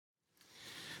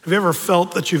Have you ever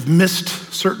felt that you've missed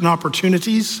certain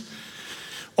opportunities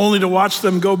only to watch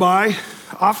them go by?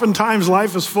 Oftentimes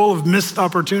life is full of missed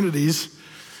opportunities.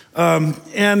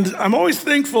 And I'm always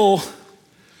thankful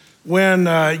when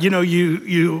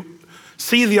you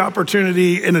see the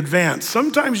opportunity in advance.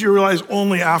 Sometimes you realize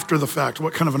only after the fact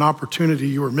what kind of an opportunity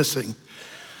you were missing.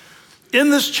 In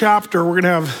this chapter, we're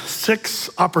gonna have 6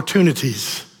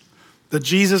 opportunities that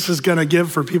Jesus is gonna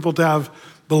give for people to have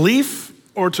belief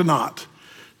or to not,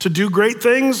 to do great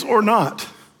things or not,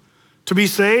 to be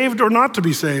saved or not to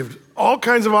be saved. All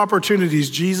kinds of opportunities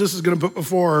Jesus is gonna put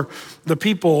before the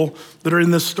people that are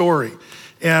in this story.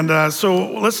 And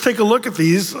so let's take a look at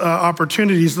these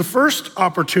opportunities. The first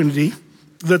opportunity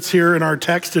that's here in our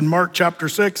text in Mark chapter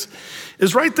 6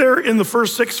 is right there in the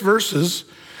first 6 verses.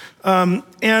 One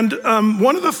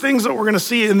of the things that we're gonna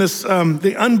see in this,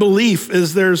 the unbelief,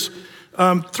 is there's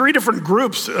 3 different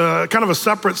groups, kind of a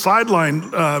separate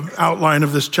sideline outline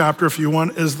of this chapter, if you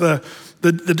want, is the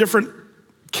different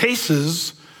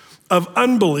cases of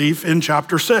unbelief in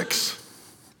chapter 6.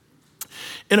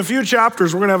 In a few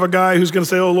chapters, we're gonna have a guy who's gonna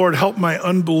say, "Oh Lord, help my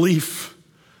unbelief."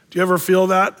 Do you ever feel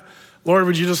that? Lord,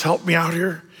 would you just help me out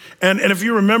here? And if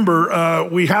you remember,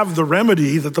 we have the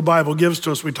remedy that the Bible gives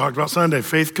to us. We talked about Sunday.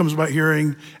 Faith comes by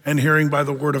hearing, and hearing by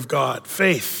the word of God.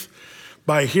 Faith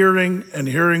by hearing, and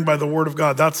hearing by the word of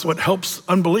God. That's what helps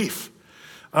unbelief.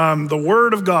 The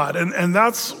word of God. And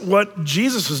that's what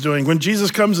Jesus is doing. When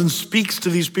Jesus comes and speaks to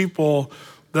these people,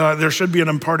 there should be an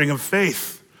imparting of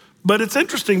faith. But it's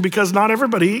interesting because not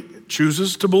everybody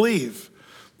chooses to believe.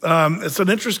 It's an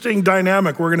interesting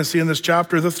dynamic we're gonna see in this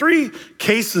chapter. The 3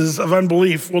 cases of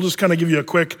unbelief, we'll just kind of give you a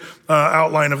quick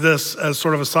outline of this as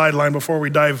sort of a sideline before we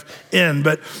dive in.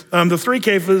 But the 3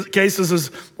 cases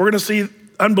is we're gonna see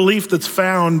unbelief that's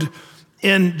found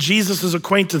in Jesus's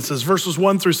acquaintances, verses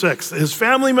 1 through 6. His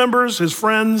family members, his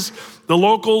friends, the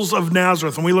locals of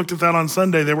Nazareth, and we looked at that on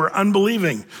Sunday. They were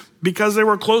unbelieving because they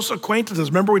were close acquaintances.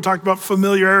 Remember, we talked about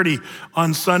familiarity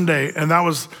on Sunday, and that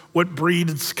was what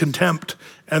breeds contempt.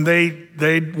 And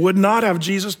they would not have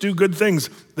Jesus do good things.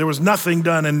 There was nothing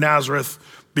done in Nazareth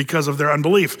because of their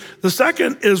unbelief. The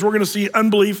second is we're gonna see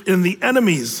unbelief in the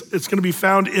enemies. It's gonna be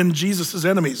found in Jesus's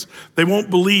enemies. They won't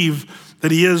believe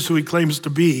that he is who he claims to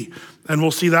be. And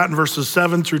we'll see that in verses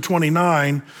 7 through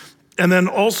 29. And then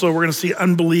also we're gonna see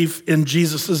unbelief in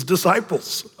Jesus's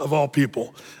disciples, of all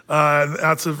people.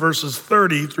 That's in verses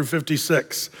 30 through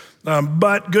 56.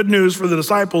 But good news for the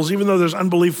disciples, even though there's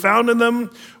unbelief found in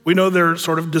them, we know they're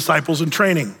sort of disciples in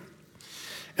training.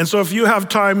 And so if you have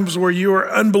times where you are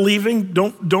unbelieving,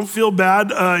 don't feel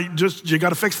bad, you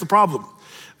gotta fix the problem.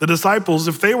 The disciples,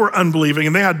 if they were unbelieving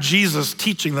and they had Jesus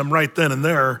teaching them right then and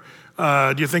there,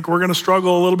 do you think we're gonna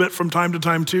struggle a little bit from time to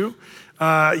time too?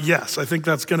 Yes, I think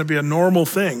that's gonna be a normal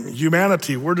thing.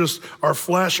 Humanity, our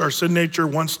flesh, our sin nature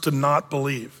wants to not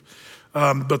believe.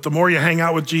 But the more you hang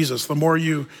out with Jesus, the more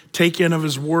you take in of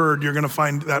his word, you're gonna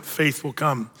find that faith will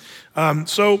come.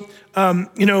 It's an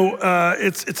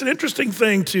interesting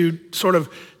thing to sort of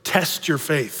test your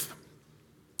faith.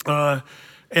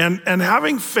 And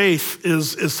having faith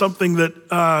is something that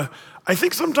I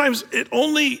think sometimes it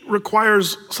only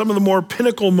requires some of the more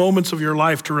pinnacle moments of your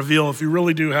life to reveal if you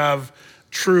really do have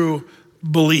true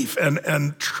belief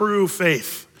and true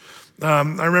faith. I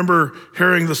remember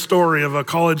hearing the story of a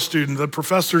college student. The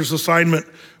professor's assignment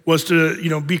was to,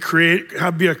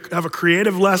 have a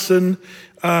creative lesson,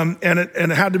 and it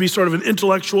had to be sort of an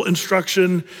intellectual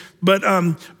instruction. But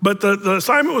the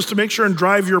assignment was to make sure and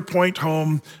drive your point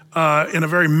home in a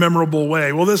very memorable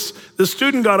way. Well, this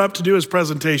student got up to do his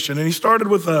presentation, and he started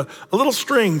with a little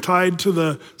string tied to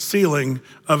the ceiling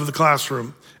of the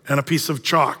classroom and a piece of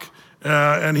chalk.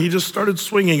 And he just started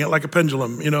swinging it like a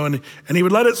pendulum, and he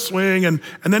would let it swing, and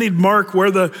then he'd mark where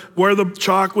the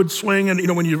chalk would swing,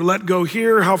 and when you let go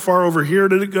here, how far over here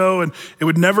did it go, and it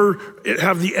would never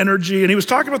have the energy. And he was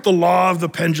talking about the law of the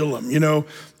pendulum,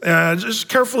 just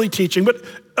carefully teaching. But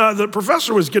the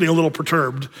professor was getting a little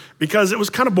perturbed because it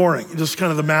was kind of boring, just kind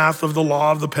of the math of the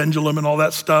law of the pendulum and all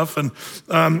that stuff.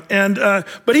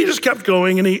 But he just kept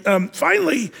going, and he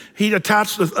finally he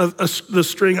attached the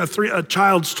string, a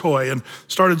child's toy, and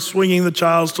started swinging the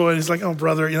child's toy. And he's like, "Oh,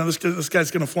 brother, this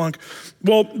guy's gonna flunk."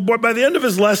 Well, by the end of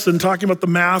his lesson, talking about the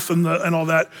math and all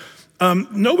that,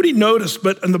 nobody noticed,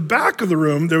 but in the back of the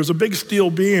room there was a big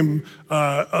steel beam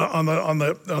on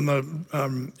the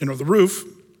roof.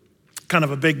 Kind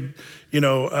of a big,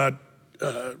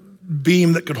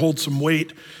 beam that could hold some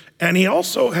weight. And he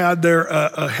also had there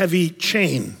a heavy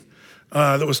chain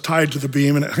that was tied to the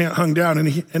beam, and it hung down. And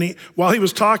he while he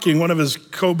was talking, one of his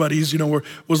co-buddies,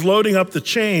 was loading up the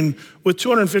chain with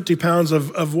 250 pounds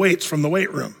of weights from the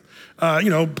weight room.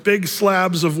 big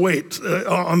slabs of weight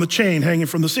on the chain hanging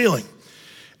from the ceiling.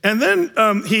 And then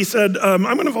he said, I'm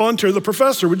going to volunteer the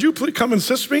professor. Would you please come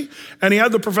assist me? And he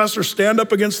had the professor stand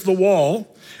up against the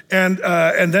wall. And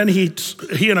then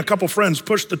he and a couple friends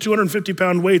pushed the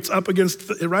 250-pound weights up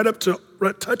right up to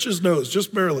touch his nose,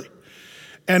 just barely.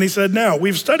 And he said, now,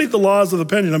 we've studied the laws of the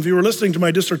pendulum. If you were listening to my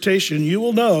dissertation, you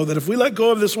will know that if we let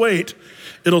go of this weight,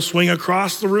 it'll swing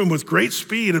across the room with great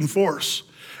speed and force.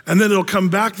 And then it'll come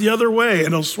back the other way and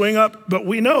it'll swing up. But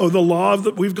we know the law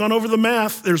of we've gone over the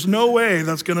math. There's no way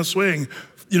that's going to swing.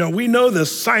 We know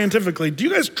this scientifically. Do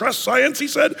you guys trust science? He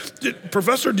said,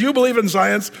 Professor, do you believe in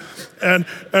science? And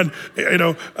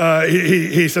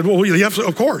he said, well, yes,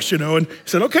 of course, And he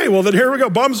said, okay, well, then here we go,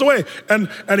 bombs away. And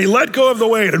he let go of the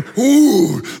weight and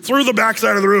through the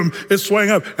backside of the room, it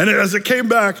swung up. And as it came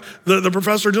back, the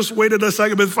professor just waited a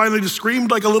second, but finally just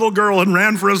screamed like a little girl and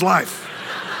ran for his life.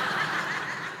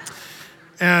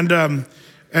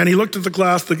 And he looked at the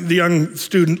class, the young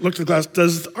student looked at the class,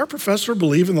 does our professor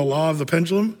believe in the law of the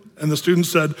pendulum? And the student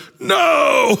said,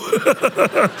 no.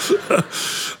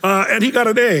 And he got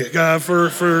an A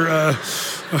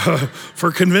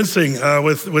for convincing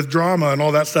with drama and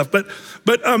all that stuff. But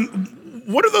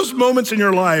what are those moments in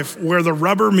your life where the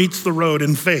rubber meets the road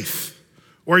in faith,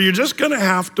 where you're just gonna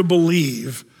have to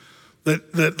believe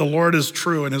that the Lord is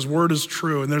true and his word is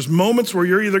true? And there's moments where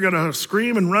you're either gonna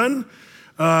scream and run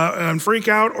and freak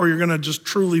out, or you're gonna just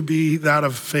truly be that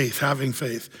of faith, having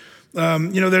faith.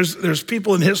 There's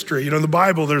people in history, in the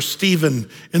Bible, there's Stephen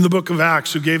in the book of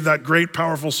Acts who gave that great,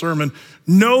 powerful sermon,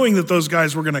 knowing that those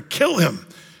guys were gonna kill him.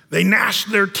 They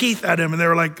gnashed their teeth at him and they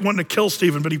were like wanting to kill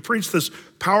Stephen, but he preached this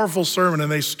powerful sermon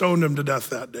and they stoned him to death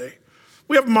that day.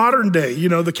 We have modern day,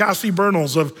 the Cassie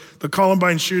Bernals of the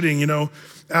Columbine shooting,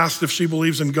 asked if she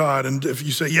believes in God. And if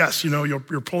you say yes, you're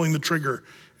pulling the trigger.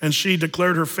 And she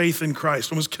declared her faith in Christ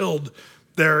and was killed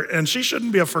there. And she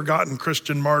shouldn't be a forgotten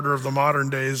Christian martyr of the modern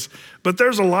days. But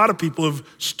there's a lot of people who've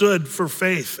stood for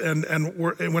faith. And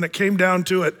when it came down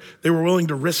to it, they were willing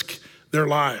to risk their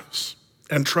lives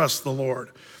and trust the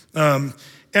Lord. And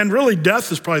really,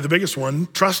 death is probably the biggest one.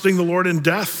 Trusting the Lord in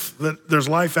death, that there's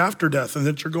life after death and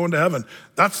that you're going to heaven.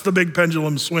 That's the big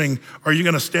pendulum swing. Are you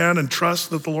going to stand and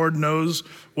trust that the Lord knows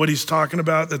what he's talking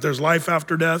about, that there's life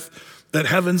after death, that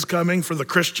heaven's coming for the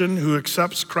Christian who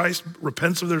accepts Christ,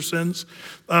 repents of their sins?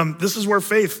 This is where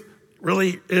faith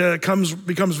really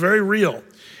becomes very real.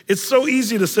 It's so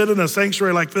easy to sit in a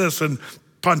sanctuary like this and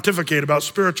pontificate about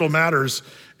spiritual matters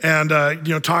and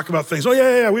talk about things. Oh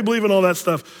yeah, we believe in all that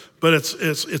stuff. But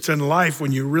it's in life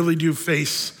when you really do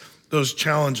face those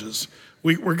challenges.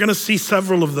 We're gonna see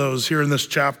several of those here in this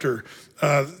chapter,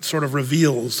 sort of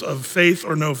reveals of faith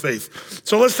or no faith.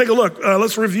 So let's take a look.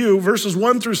 Let's review verses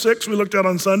 1-6 we looked at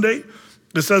on Sunday.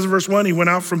 It says in verse 1, he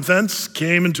went out from thence,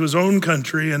 came into his own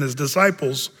country, and his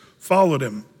disciples followed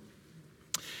him.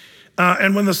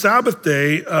 And when the Sabbath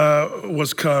day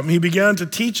was come, he began to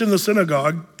teach in the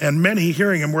synagogue, and many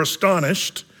hearing him were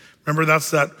astonished. Remember, that's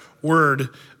that word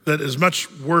that is much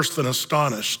worse than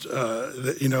astonished.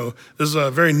 This is a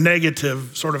very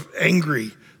negative, sort of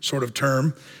angry sort of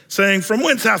term, saying, from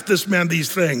whence hath this man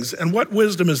these things? And what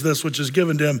wisdom is this which is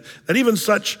given to him, that even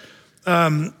such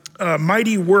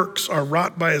mighty works are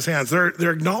wrought by his hands?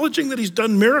 They're acknowledging that he's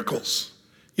done miracles.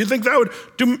 You think that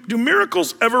would, do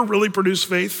miracles ever really produce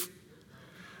faith?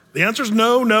 The answer is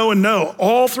no, no, and no,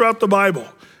 all throughout the Bible.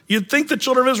 You'd think the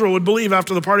children of Israel would believe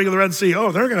after the parting of the Red Sea,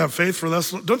 oh, they're gonna have faith for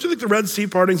this. Don't you think the Red Sea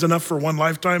parting's enough for one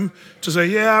lifetime to say,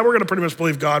 yeah, we're gonna pretty much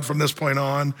believe God from this point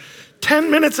on?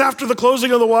 10 minutes after the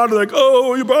closing of the water, they're like,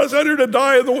 oh, you brought us out here to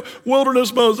die in the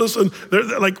wilderness, Moses. And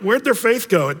they're like, where'd their faith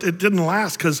go? It didn't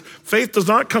last, because faith does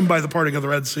not come by the parting of the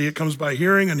Red Sea. It comes by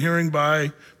hearing, and hearing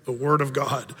by the word of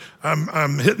God.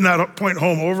 I'm hitting that point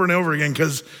home over and over again,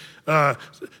 because a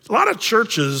lot of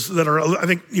churches that are, I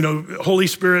think, Holy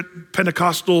Spirit,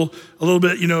 Pentecostal, a little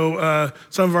bit,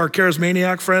 some of our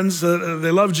charismaniac friends,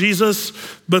 they love Jesus,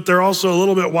 but they're also a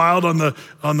little bit wild on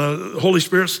the Holy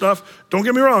Spirit stuff. Don't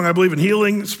get me wrong, I believe in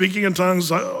healing, speaking in tongues,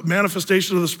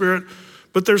 manifestation of the Spirit,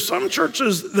 but there's some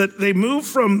churches that they move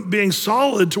from being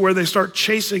solid to where they start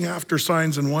chasing after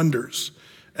signs and wonders.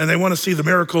 And they want to see the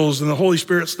miracles and the Holy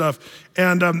Spirit stuff.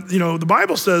 And, the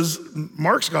Bible says,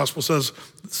 Mark's gospel says,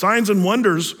 signs and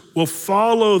wonders will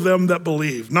follow them that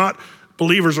believe. Not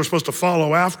believers are supposed to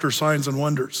follow after signs and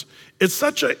wonders. It's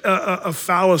such a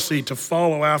fallacy to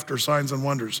follow after signs and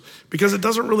wonders, because it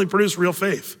doesn't really produce real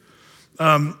faith.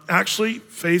 Actually,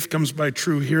 faith comes by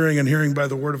true hearing, and hearing by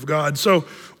the word of God. So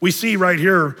we see right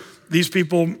here, these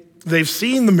people, they've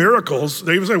seen the miracles.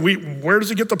 They even say, where does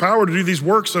he get the power to do these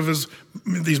works of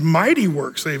these mighty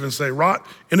works, they even say, wrought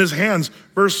in his hands.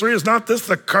 Verse 3, is not this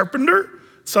the carpenter,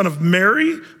 son of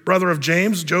Mary, brother of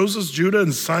James, Joseph, Judah,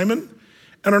 and Simon?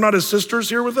 And are not his sisters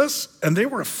here with us? And they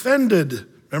were offended.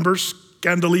 Remember,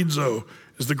 scandalizo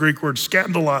is the Greek word,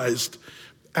 scandalized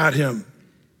at him.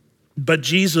 But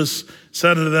Jesus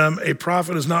said unto them, a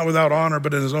prophet is not without honor,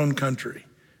 but in his own country,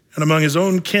 and among his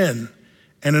own kin,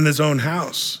 and in his own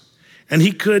house. And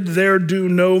he could there do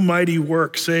no mighty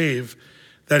work, save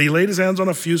that he laid his hands on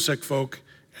a few sick folk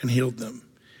and healed them.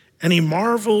 And he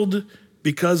marveled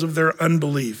because of their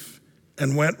unbelief,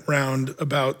 and went round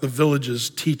about the villages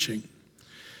teaching.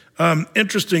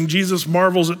 Interesting, Jesus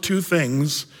marvels at two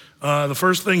things. The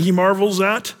first thing he marvels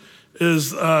at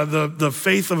is the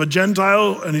faith of a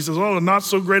Gentile, and he says, oh, not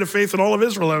so great a faith in all of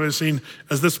Israel have I seen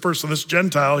as this person, this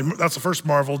Gentile. That's the first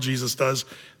marvel Jesus does.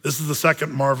 This is the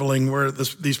second marveling where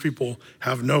these people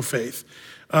have no faith.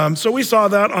 So we saw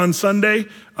that on Sunday,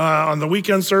 on the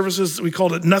weekend services. We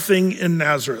called it Nothing in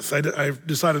Nazareth. I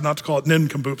decided not to call it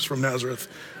Nincompoops from Nazareth.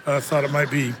 I thought it might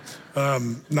be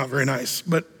not very nice,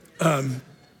 but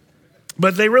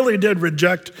they really did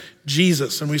reject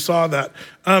Jesus, and we saw that.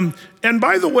 And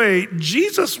by the way,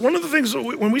 Jesus, one of the things that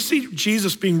when we see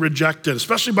Jesus being rejected,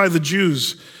 especially by the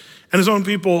Jews and his own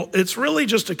people, it's really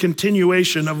just a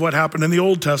continuation of what happened in the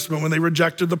Old Testament when they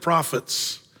rejected the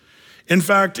prophets. In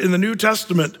fact, in the New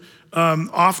Testament,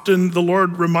 often the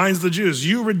Lord reminds the Jews,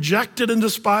 you rejected and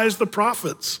despised the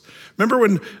prophets. Remember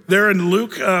when there in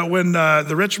Luke, when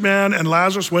the rich man and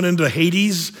Lazarus went into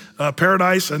Hades,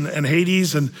 paradise and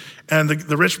Hades, and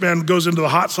the rich man goes into the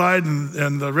hot side,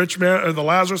 and the rich man, or the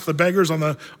Lazarus, the beggar's on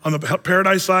the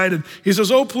paradise side, and he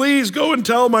says, oh, please go and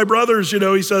tell my brothers,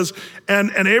 he says,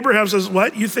 and Abraham says,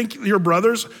 what, you think you and your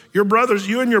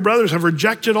brothers have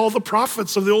rejected all the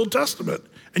prophets of the Old Testament,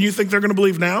 and you think they're gonna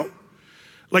believe now?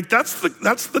 Like that's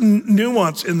the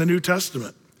nuance in the New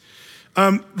Testament.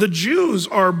 The Jews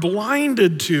are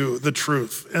blinded to the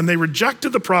truth, and they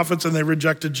rejected the prophets and they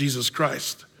rejected Jesus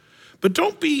Christ. But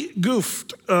don't be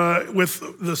goofed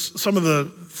with some of the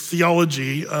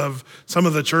theology of some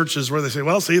of the churches where they say,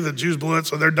 well, see, the Jews blew it,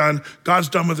 so they're done. God's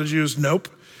done with the Jews. Nope.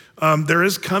 There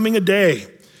is coming a day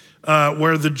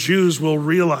where the Jews will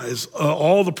realize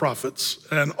all the prophets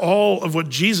and all of what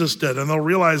Jesus did, and they'll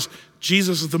realize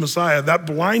Jesus is the Messiah. That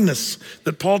blindness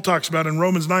that Paul talks about in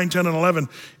Romans 9, 10, and 11,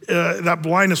 that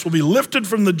blindness will be lifted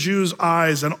from the Jews'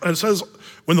 eyes. And it says,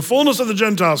 when the fullness of the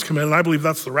Gentiles come in, and I believe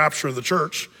that's the rapture of the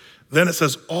church, then it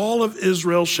says, all of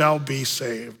Israel shall be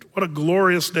saved. What a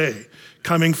glorious day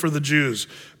coming for the Jews.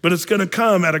 But it's gonna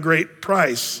come at a great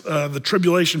price. The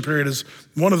tribulation period is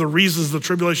one of the reasons the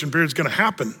tribulation period is gonna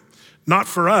happen. Not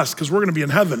for us, because we're gonna be in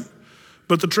heaven.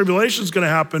 But the tribulation is going to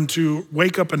happen to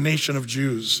wake up a nation of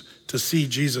Jews to see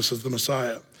Jesus as the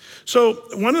Messiah. So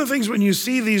one of the things when you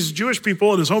see these Jewish people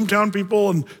and his hometown people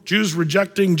and Jews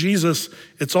rejecting Jesus,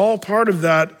 it's all part of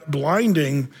that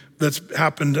blinding that's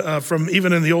happened from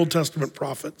even in the Old Testament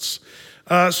prophets.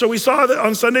 So we saw that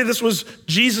on Sunday, this was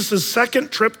Jesus'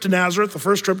 second trip to Nazareth. The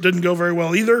first trip didn't go very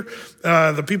well either.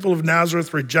 The people of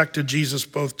Nazareth rejected Jesus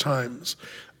both times.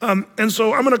 And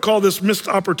so I'm going to call this missed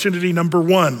opportunity number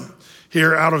 1.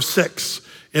 Here out of 6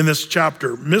 in this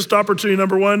chapter. Missed opportunity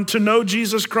number 1, to know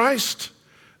Jesus Christ.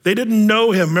 They didn't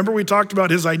know him. Remember we talked about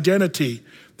his identity.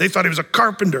 They thought he was a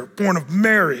carpenter, born of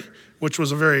Mary, which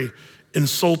was a very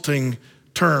insulting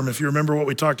term, if you remember what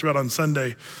we talked about on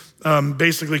Sunday,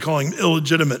 basically calling him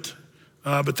illegitimate.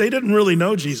 But they didn't really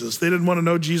know Jesus. They didn't want to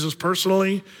know Jesus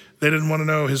personally. They didn't want to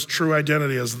know his true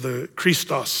identity as the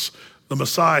Christos, the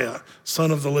Messiah,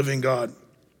 Son of the living God.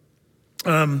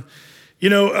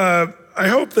 I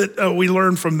hope that we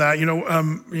learn from that.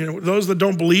 Those that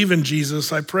don't believe in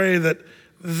Jesus, I pray that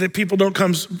people don't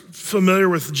come familiar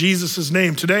with Jesus'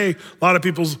 name. Today, a lot of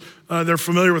people, they're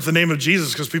familiar with the name of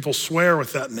Jesus because people swear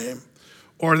with that name.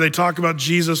 Or they talk about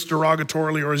Jesus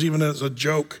derogatorily or even as a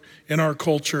joke in our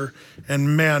culture.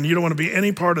 And man, you don't want to be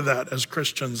any part of that as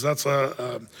Christians.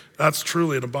 That's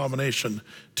truly an abomination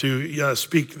to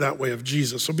speak that way of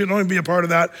Jesus. So don't want to be a part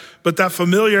of that. But that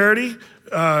familiarity,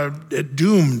 it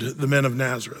doomed the men of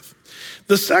Nazareth.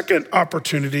 The second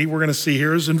opportunity we're going to see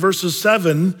here is in verses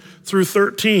 7 through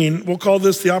 13. We'll call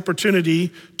this the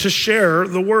opportunity to share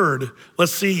the word.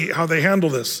 Let's see how they handle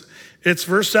this. It's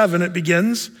verse 7, it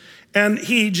begins, and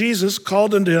he, Jesus,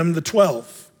 called unto him the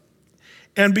 12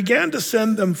 and began to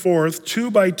send them forth 2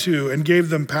 by 2 and gave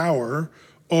them power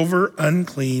over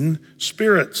unclean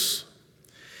spirits,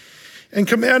 and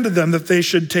commanded them that they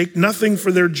should take nothing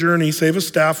for their journey save a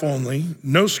staff only,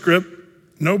 no scrip,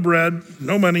 no bread,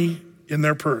 no money in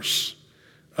their purse.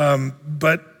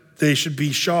 But they should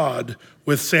be shod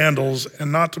with sandals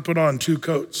and not to put on two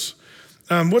coats.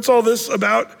 What's all this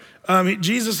about?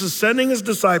 Jesus is sending his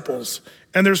disciples,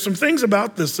 and there's some things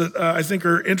about this that I think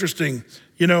are interesting.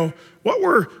 You know, what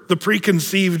were the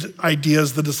preconceived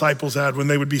ideas the disciples had when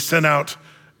they would be sent out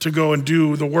to go and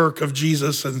do the work of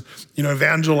Jesus and,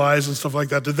 evangelize and stuff like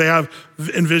that? Did they have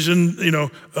envisioned,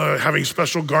 having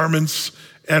special garments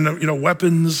and,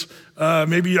 weapons?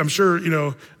 Maybe, I'm sure,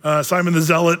 Simon the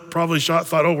Zealot probably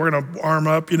thought, oh, we're gonna arm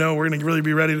up, we're gonna really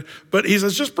be ready. But he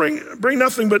says, just bring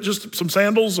nothing but just some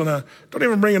sandals and don't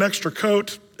even bring an extra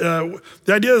coat. The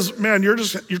idea is, man,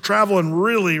 you're traveling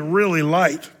really, really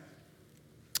light.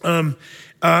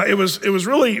 It was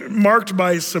really marked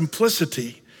by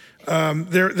simplicity.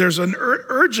 There's an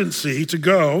urgency to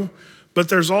go, but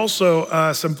there's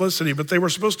also simplicity. But they were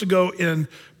supposed to go in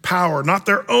power, not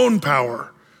their own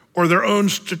power or their own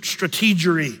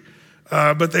strategery,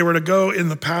 but they were to go in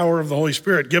the power of the Holy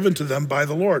Spirit given to them by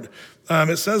the Lord.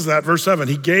 It says that, verse 7,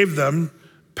 he gave them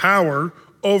power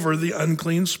over the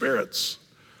unclean spirits.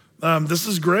 This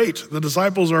is great. The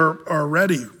disciples are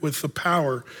ready with the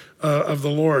power of the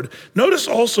Lord. Notice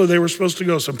also they were supposed to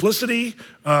go simplicity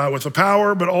with the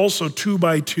power, but also 2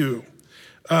 by 2.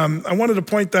 I wanted to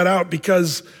point that out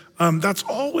because that's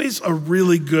always a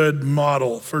really good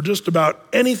model for just about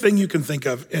anything you can think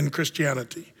of in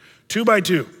Christianity. 2 by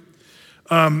 2.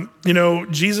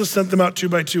 Jesus sent them out 2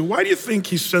 by 2. Why do you think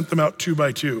he sent them out 2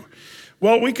 by 2?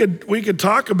 Well, we could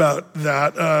talk about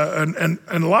that, and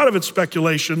a lot of it's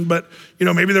speculation, but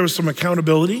maybe there was some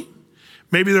accountability.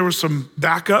 Maybe there was some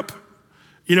backup.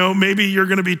 Maybe you're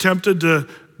going to be tempted to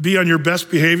be on your best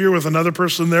behavior with another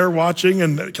person there watching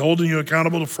and holding you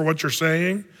accountable for what you're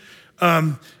saying.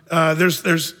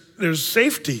 There's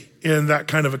safety in that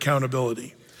kind of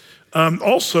accountability.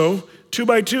 Also, 2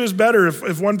 by 2 is better.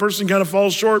 If one person kind of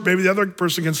falls short, maybe the other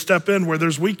person can step in where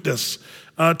there's weakness.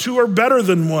 2 are better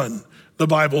than 1, the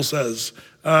Bible says.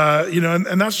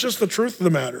 And that's just the truth of the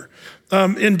matter.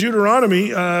 In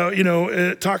Deuteronomy,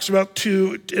 it talks about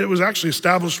 2. It was actually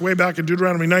established way back in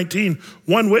Deuteronomy 19.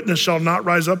 1 witness shall not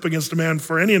rise up against a man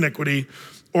for any iniquity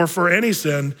or for any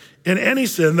sin, in any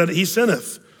sin that he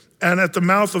sinneth. And at the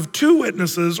mouth of 2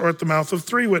 witnesses or at the mouth of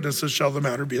 3 witnesses shall the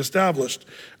matter be established.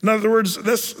 In other words,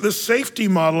 this safety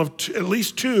model of at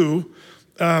least 2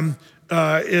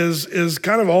 is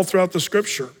kind of all throughout the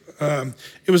scripture.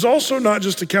 It was also not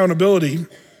just accountability.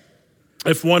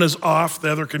 If one is off,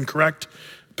 the other can correct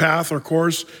path or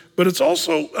course, but it's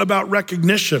also about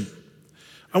recognition.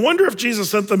 I wonder if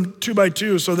Jesus sent them 2 by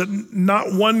 2 so that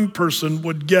not one person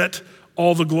would get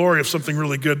all the glory if something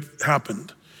really good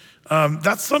happened.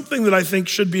 That's something that I think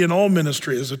should be in all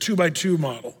ministry, is a 2 by 2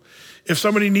 model. If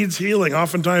somebody needs healing,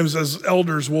 oftentimes as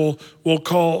elders, we'll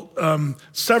call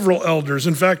several elders.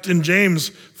 In fact, in James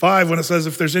 5, when it says,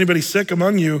 if there's anybody sick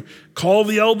among you, call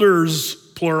the elders,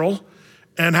 plural,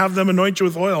 and have them anoint you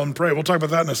with oil and pray. We'll talk about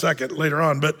that in a second later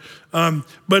on.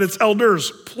 But it's elders,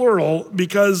 plural,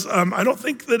 because I don't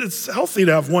think that it's healthy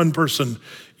to have one person.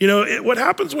 What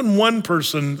happens when one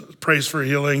person prays for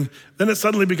healing, then it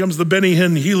suddenly becomes the Benny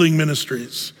Hinn Healing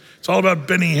Ministries. It's all about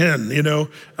Benny Hinn,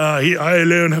 I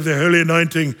alone have the holy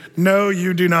anointing. No,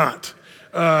 you do not.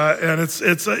 And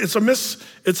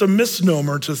it's a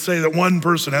misnomer to say that one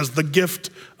person has the gift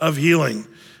of healing.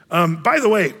 By the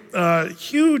way,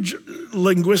 huge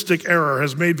linguistic error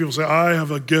has made people say, I have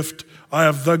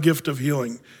the gift of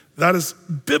healing. That is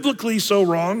biblically so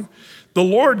wrong. The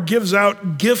Lord gives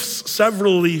out gifts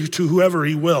severally to whoever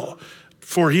he will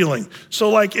for healing. So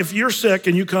like if you're sick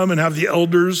and you come and have the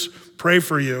elders pray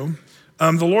for you,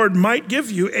 the Lord might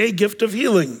give you a gift of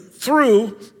healing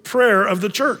through prayer of the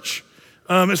church.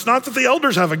 It's not that the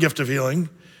elders have a gift of healing.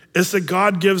 It's that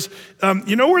God gives,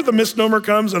 where the misnomer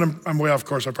comes, and I'm way off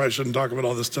course, I probably shouldn't talk about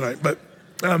all this tonight, but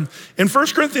in 1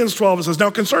 Corinthians 12, it says, now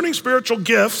concerning spiritual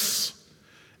gifts,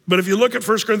 but if you look at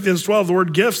 1 Corinthians 12, the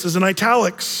word gifts is in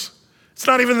italics. It's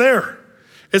not even there.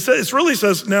 It really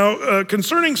says, now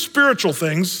concerning spiritual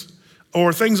things,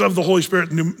 or things of the Holy Spirit,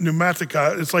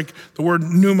 pneumatica, it's like the word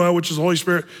pneuma, which is the Holy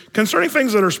Spirit, concerning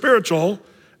things that are spiritual.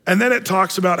 And then it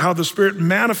talks about how the Spirit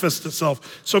manifests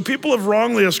itself. So people have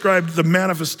wrongly ascribed the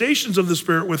manifestations of the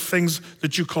Spirit with things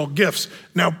that you call gifts.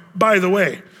 Now, by the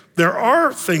way, there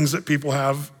are things that people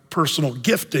have, personal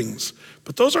giftings,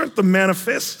 but those aren't the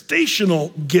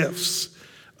manifestational gifts.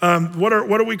 What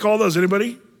do we call those?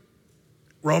 Anybody?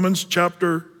 Romans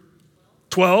chapter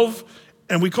 12.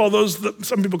 And we call those,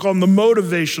 some people call them the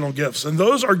motivational gifts. And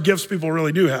those are gifts people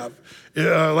really do have.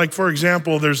 Like, for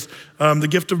example, there's the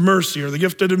gift of mercy or the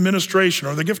gift of administration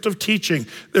or the gift of teaching.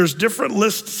 There's different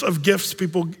lists of gifts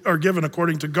people are given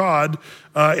according to God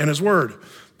and his word.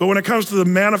 But when it comes to the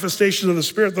manifestations of the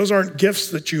Spirit, those aren't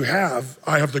gifts that you have.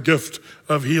 I have the gift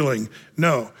of healing.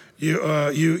 No,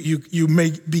 you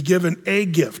may be given a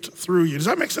gift through you. Does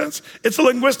that make sense? It's a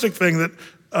linguistic thing that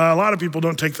a lot of people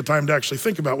don't take the time to actually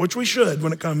think about, which we should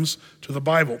when it comes to the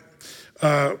Bible.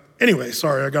 Anyway,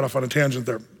 sorry, I got off on a tangent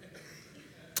there.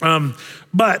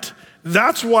 But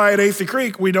that's why at Athey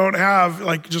Creek, we don't have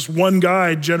like just one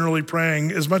guy generally praying.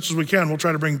 As much as we can, we'll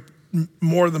try to bring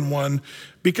more than one,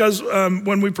 because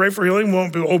when we pray for healing, we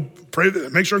won't be, pray,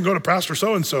 make sure and go to Pastor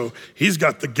so-and-so. He's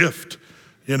got the gift,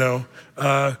 you know.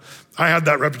 I had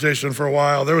that reputation for a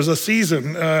while. There was a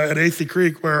season at Athey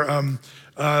Creek where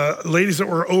ladies that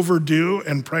were overdue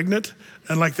and pregnant,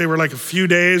 and like they were like a few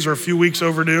days or a few weeks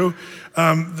overdue,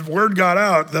 the word got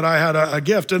out that I had a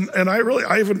gift, and I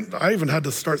even had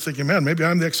to start thinking, man, maybe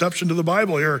I'm the exception to the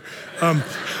Bible here,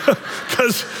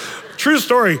 because true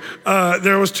story,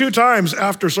 there was 2 times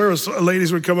after service,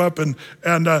 ladies would come up and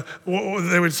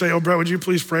they would say, "Oh, Brett, would you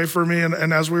please pray for me?"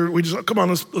 And as we just, come on,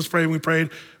 let's pray. And we prayed.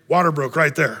 Water broke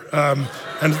right there,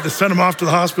 and they sent them off to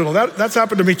the hospital. That's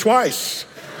happened to me twice.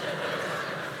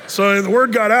 So the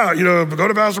word got out, you know, go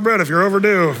to Pastor Brett if you're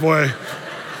overdue, boy.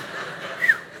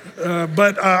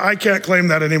 But I can't claim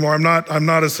that anymore. I'm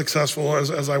not as successful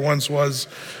as I once was.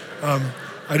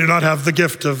 I do not have the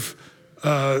gift of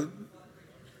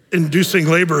inducing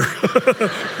labor.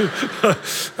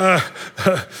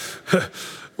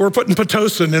 We're putting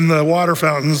Pitocin in the water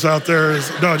fountains out there.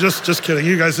 No, just kidding.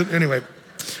 You guys, anyway.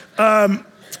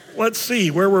 Let's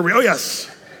see, where were we? Oh, yes.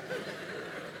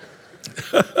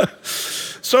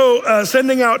 So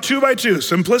sending out 2 by 2,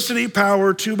 simplicity,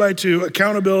 power, 2 by 2,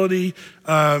 accountability,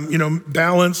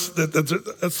 balance.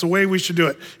 That's the way we should do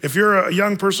it. If you're a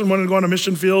young person wanting to go on a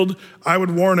mission field, I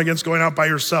would warn against going out by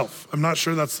yourself. I'm not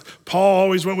sure Paul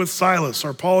always went with Silas,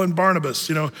 or Paul and Barnabas,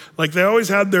 like they always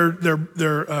had their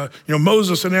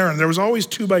Moses and Aaron. There was always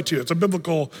 2 by 2. It's a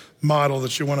biblical model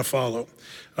that you want to follow.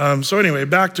 So anyway,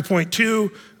 back to point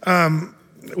 2.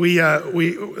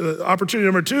 Opportunity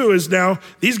number 2 is now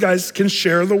these guys can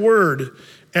share the word,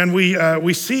 and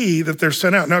we see that they're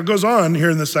sent out. Now it goes on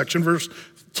here in this section, verse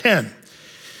 10.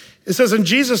 It says, "And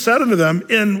Jesus said unto them,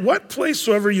 In what place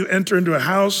soever you enter into a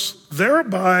house, there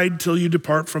abide till you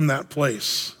depart from that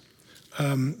place."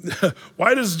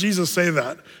 Why does Jesus say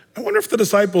that? I wonder if the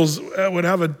disciples would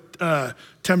have a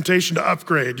temptation to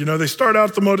upgrade. They start out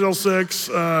at the Motel 6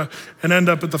 and end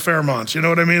up at the Fairmonts. You know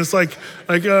what I mean? It's like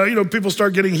people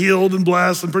start getting healed and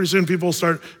blessed, and pretty soon people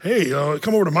start, hey,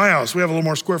 come over to my house. We have a little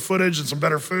more square footage and some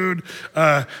better food.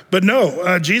 But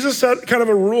no, Jesus set kind of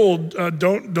a rule.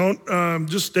 Don't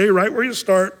just stay right where you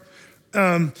start.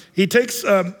 He takes,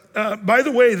 by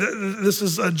the way, this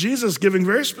is Jesus giving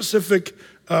very specific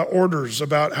orders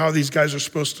about how these guys are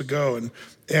supposed to go.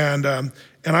 And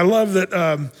I love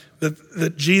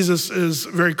that Jesus is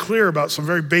very clear about some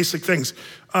very basic things.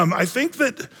 I think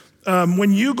that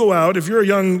when you go out, if you're a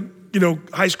young,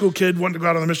 high school kid wanting to go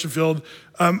out on the mission field,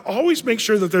 always make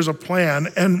sure that there's a plan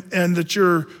and that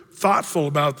you're thoughtful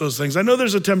about those things. I know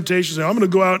there's a temptation to say, I'm going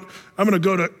to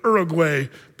go to Uruguay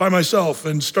by myself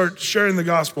and start sharing the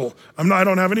gospel. I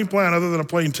don't have any plan other than a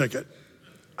plane ticket.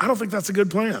 I don't think that's a good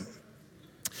plan.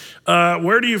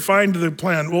 Where do you find the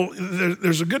plan? Well,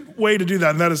 there's a good way to do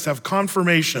that, and that is to have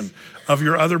confirmation of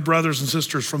your other brothers and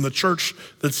sisters from the church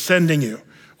that's sending you.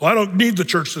 Well, I don't need the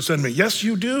church to send me. Yes,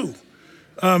 you do.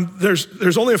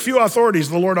 There's only a few authorities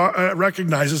the Lord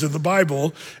recognizes in the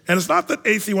Bible, and it's not that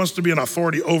Athey wants to be an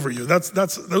authority over you.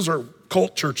 Those are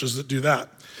cult churches that do that.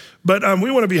 But we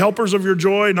want to be helpers of your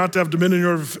joy, not to have dominion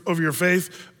over your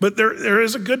faith. But there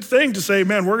is a good thing to say,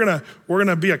 man, we're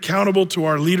gonna be accountable to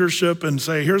our leadership and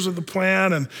say, here's the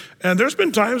plan. And there's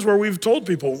been times where we've told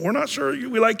people, we're not sure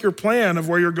we like your plan of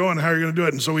where you're going and how you're gonna do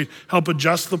it. And so we help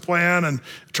adjust the plan and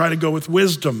try to go with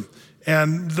wisdom.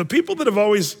 And the people that have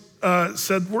always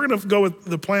said, we're gonna go with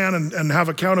the plan and have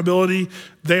accountability,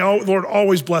 the Lord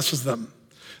always blesses them.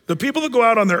 The people that go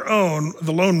out on their own,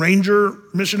 the Lone Ranger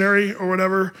missionary or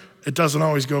whatever, it doesn't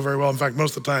always go very well. In fact,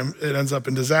 most of the time it ends up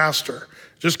in disaster.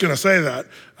 Just gonna say that.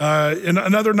 And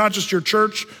another, not just your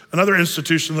church, another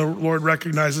institution the Lord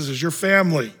recognizes is your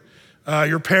family,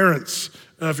 your parents.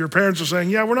 If your parents are saying,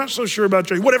 yeah, we're not so sure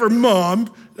about you, whatever,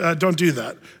 mom, don't do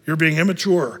that. You're being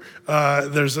immature.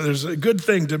 There's a good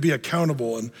thing to be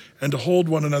accountable and to hold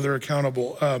one another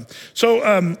accountable.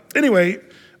 Anyway,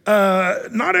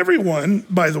 not everyone,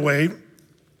 by the way,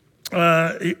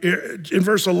 in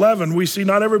verse 11, we see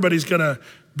not everybody's gonna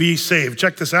be saved.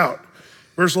 Check this out.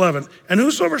 Verse 11, and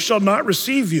whosoever shall not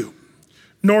receive you,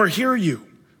 nor hear you,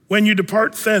 when you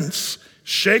depart thence,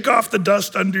 shake off the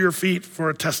dust under your feet for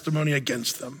a testimony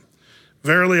against them.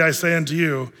 Verily I say unto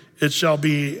you, it shall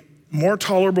be more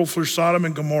tolerable for Sodom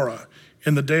and Gomorrah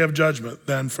in the day of judgment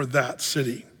than for that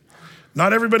city.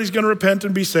 Not everybody's gonna repent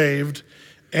and be saved.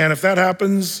 And if that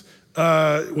happens,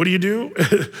 what do?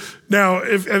 Now,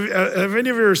 have any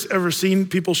of you ever seen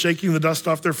people shaking the dust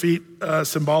off their feet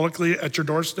symbolically at your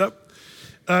doorstep?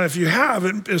 If you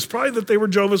haven't, it's probably that they were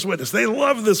Jehovah's Witness. They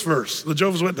love this verse, the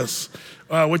Jehovah's Witness,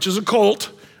 which is a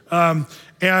cult.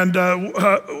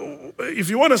 If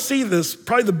you want to see this,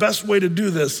 probably the best way to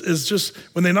do this is just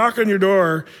when they knock on your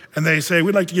door and they say,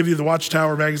 we'd like to give you the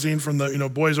Watchtower magazine from the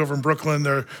boys over in Brooklyn,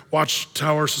 their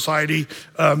Watchtower Society.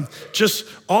 Just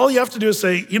all you have to do is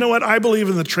say, you know what, I believe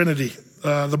in the Trinity,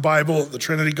 the Bible, the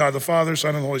Trinity, God the Father,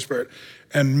 Son, and the Holy Spirit.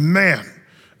 And man,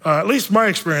 at least my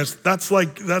experience, that's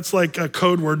like a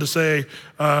code word to say,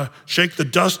 shake the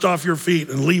dust off your feet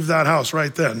and leave that house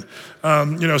right then.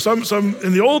 Some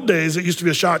in the old days, it used to be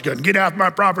a shotgun, get off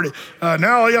my property.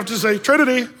 Now all you have to say,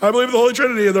 Trinity, I believe in the Holy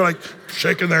Trinity. And they're like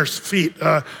shaking their feet.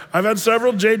 I've had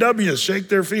several JWs shake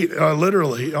their feet,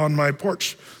 literally on my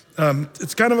porch.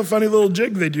 It's kind of a funny little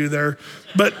jig they do there,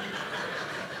 but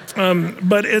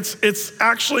it's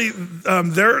actually,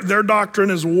 their doctrine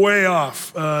is way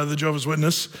off, the Jehovah's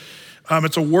Witness.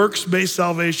 It's a works-based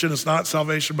salvation. It's not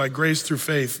salvation by grace through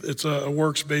faith. It's a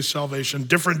works-based salvation,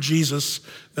 different Jesus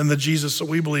than the Jesus that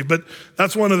we believe. But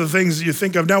that's one of the things that you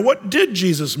think of. Now, what did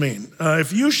Jesus mean?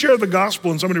 If you share the gospel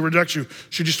and somebody rejects you,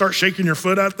 should you start shaking your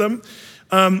foot at them?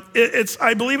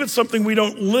 I believe it's something we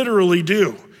don't literally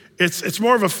do. It's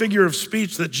more of a figure of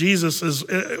speech that Jesus is.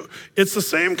 It's the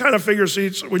same kind of figure of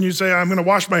speech when you say, I'm going to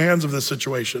wash my hands of this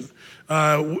situation.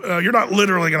 You're not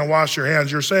literally going to wash your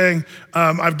hands. You're saying,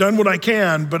 I've done what I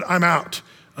can, but I'm out.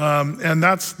 And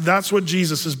that's what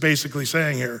Jesus is basically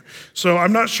saying here. So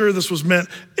I'm not sure this was meant.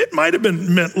 It might have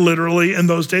been meant literally in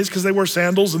those days because they wore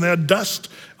sandals and they had dust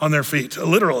on their feet,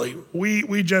 literally.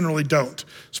 We generally don't,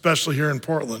 especially here in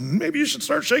Portland. Maybe you should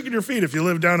start shaking your feet if you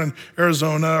live down in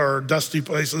Arizona or dusty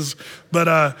places.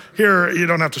 But here, you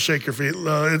don't have to shake your feet.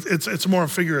 It's more a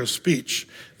figure of speech.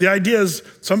 The idea is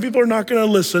some people are not going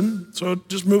to listen, so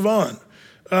just move on.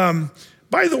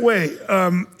 By the way,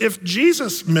 if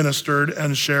Jesus ministered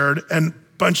and shared and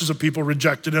bunches of people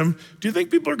rejected him, do you think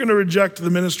people are going to reject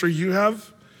the ministry you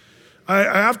have? I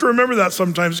have to remember that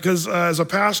sometimes because as a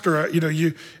pastor,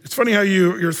 it's funny how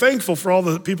you're thankful for all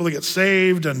the people that get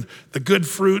saved and the good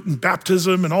fruit and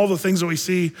baptism and all the things that we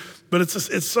see, but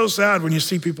it's so sad when you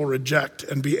see people reject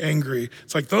and be angry.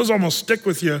 It's like those almost stick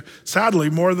with you, sadly,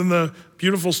 more than the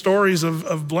beautiful stories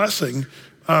of blessing.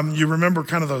 You remember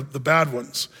kind of the bad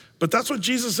ones. But that's what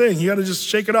Jesus is saying. You got to just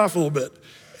shake it off a little bit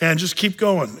and just keep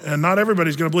going. And not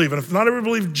everybody's going to believe. And if not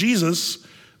everybody believes Jesus,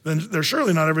 then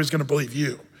surely not everybody's going to believe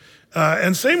you.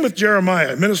 And same with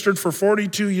Jeremiah. Ministered for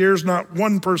 42 years, not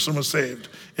one person was saved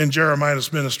in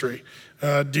Jeremiah's ministry.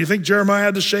 Do you think Jeremiah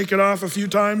had to shake it off a few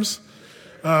times?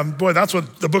 Boy, that's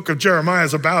what the book of Jeremiah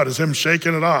is about, is him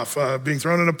shaking it off, being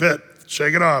thrown in a pit,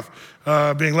 shake it off,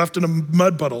 being left in a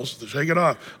mud puddles, shake it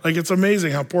off. Like, it's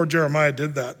amazing how poor Jeremiah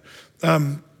did that.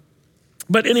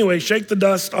 But anyway, shake the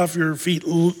dust off your feet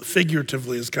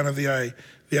figuratively is kind of the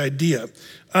idea.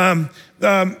 By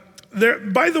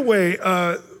the way,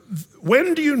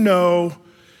 when do you know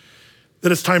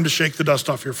that it's time to shake the dust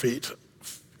off your feet?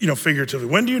 Figuratively.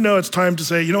 When do you know it's time to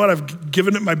say, you know what, I've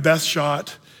given it my best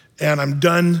shot and I'm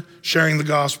done sharing the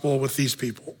gospel with these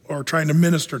people or trying to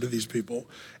minister to these people?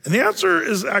 And the answer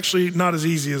is actually not as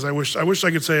easy as I wish. I wish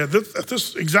I could say at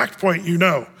this exact point,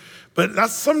 but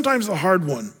that's sometimes the hard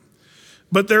one.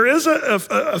 But there is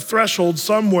a threshold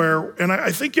somewhere, and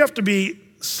I think you have to be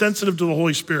sensitive to the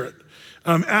Holy Spirit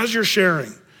as you're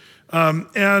sharing.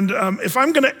 If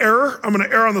I'm going to err, I'm going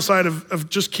to err on the side of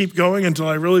just keep going until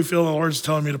I really feel the Lord's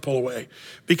telling me to pull away.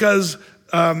 Because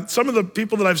some of the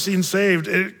people that I've seen saved,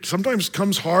 it sometimes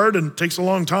comes hard and takes a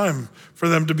long time for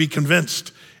them to be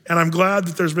convinced. And I'm glad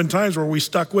that there's been times where we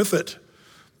stuck with it.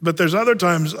 But there's other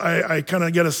times I kind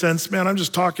of get a sense, man, I'm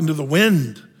just talking to the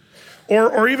wind.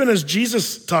 Or even as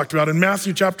Jesus talked about in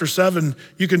Matthew chapter 7,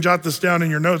 you can jot this down in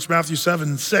your notes, Matthew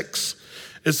 7:6.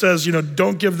 It says,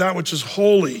 don't give that which is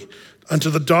holy unto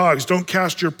the dogs. Don't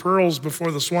cast your pearls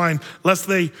before the swine, lest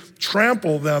they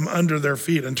trample them under their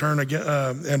feet and turn again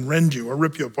and rend you or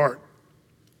rip you apart.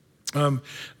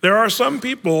 There are some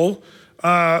people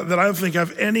that I don't think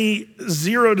have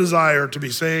zero desire to be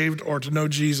saved or to know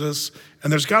Jesus.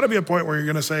 And there's got to be a point where you're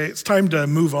going to say, it's time to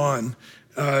move on.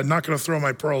 Not going to throw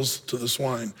my pearls to the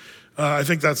swine. I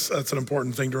think that's an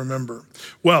important thing to remember.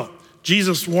 Well,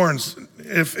 Jesus warns,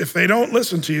 if they don't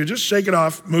listen to you, just shake it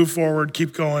off, move forward,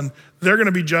 keep going. They're going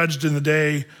to be judged in the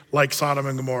day like Sodom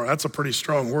and Gomorrah. That's a pretty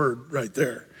strong word right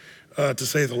there, to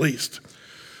say the least.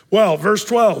 Well, verse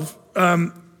 12,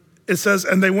 it says,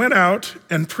 and they went out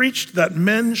and preached that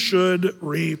men should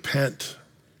repent.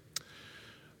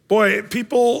 Boy,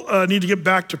 people need to get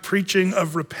back to preaching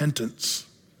of repentance.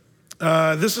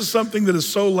 This is something that is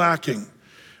so lacking.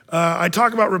 I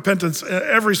talk about repentance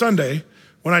every Sunday.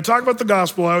 When I talk about the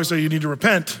gospel, I always say you need to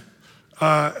repent.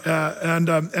 And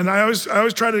I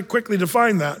always try to quickly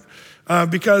define that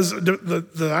because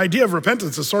the idea of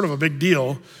repentance is sort of a big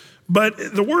deal. But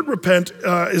the word repent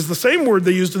is the same word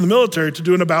they used in the military to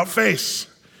do an about face.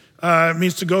 It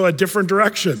means to go a different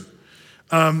direction.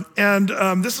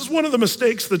 This is one of the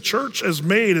mistakes the church has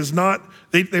made is not,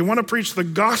 they want to preach the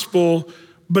gospel,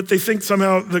 but they think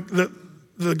somehow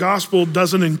the gospel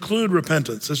doesn't include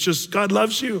repentance. It's just God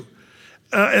loves you.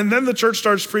 And then the church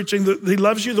starts preaching that he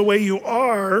loves you the way you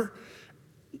are,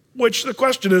 which the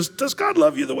question is, does God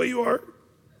love you the way you are?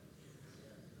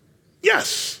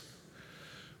 Yes.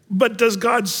 But does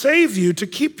God save you to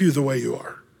keep you the way you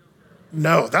are?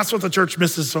 No, that's what the church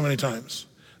misses so many times.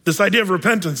 This idea of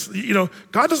repentance,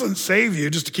 God doesn't save you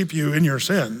just to keep you in your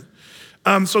sin.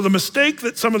 So the mistake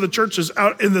that some of the churches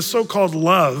out in this so-called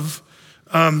love,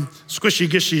 squishy,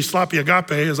 gishy, sloppy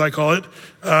agape, as I call it,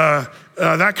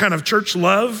 that kind of church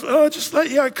love, just let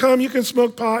you come, you can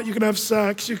smoke pot, you can have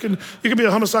sex, you can be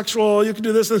a homosexual, you can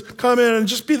do this, come in and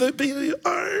just be the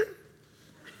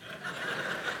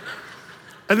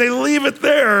and they leave it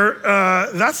there.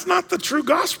 That's not the true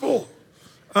gospel.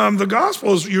 The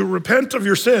gospel is you repent of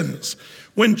your sins.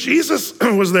 When Jesus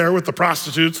was there with the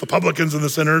prostitutes, the publicans and the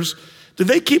sinners, did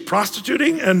they keep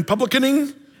prostituting and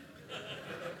publicaning?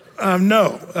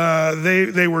 No,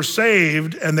 they were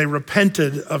saved and they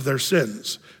repented of their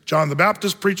sins. John the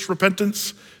Baptist preached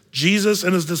repentance. Jesus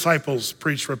and his disciples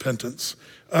preached repentance.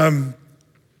 Now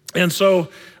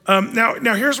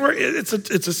here's where it's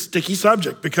a sticky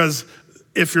subject because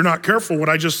if you're not careful, what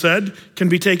I just said can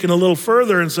be taken a little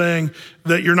further in saying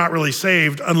that you're not really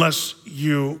saved unless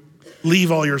you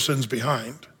leave all your sins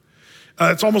behind.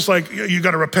 It's almost like you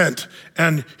got to repent,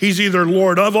 and he's either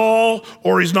Lord of all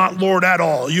or he's not Lord at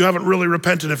all. You haven't really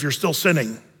repented if you're still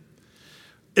sinning.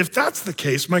 If that's the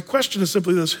case, my question is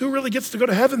simply this: who really gets to go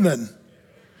to heaven then?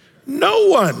 No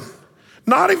one,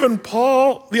 not even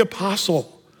Paul the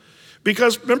apostle.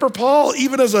 Because remember, Paul,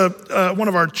 even as one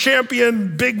of our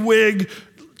champion, bigwig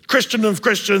Christian of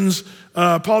Christians,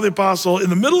 Paul the apostle, in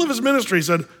the middle of his ministry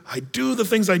said, I do the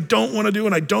things I don't want to do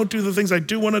and I don't do the things I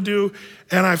do want to do.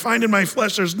 And I find in my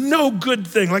flesh there's no good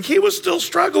thing. Like he was still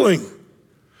struggling.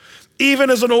 Even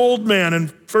as an old man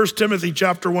in 1 Timothy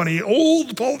chapter 1,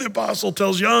 old Paul the apostle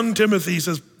tells young Timothy, he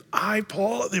says, I,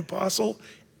 Paul the apostle,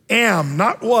 am,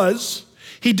 not was.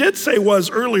 He did say was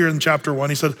earlier in chapter 1.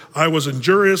 He said, I was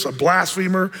injurious, a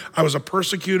blasphemer, I was a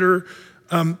persecutor,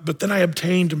 but then I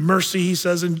obtained mercy, he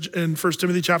says in 1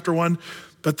 Timothy chapter 1.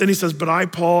 But then he says, but I,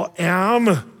 Paul,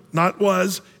 am, not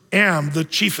was, am the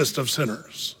chiefest of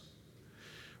sinners.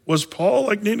 Was Paul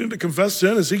like needing to confess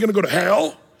sin? Is he gonna go to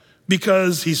hell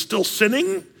because he's still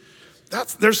sinning?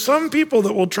 There's some people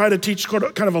that will try to teach kind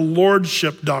of a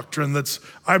lordship doctrine that's,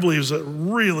 I believe, is a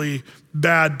really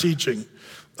bad teaching.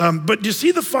 But do you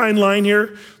see the fine line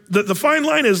here? The fine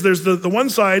line is there's the one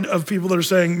side of people that are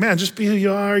saying, man, just be who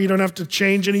you are. You don't have to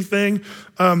change anything.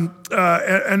 There's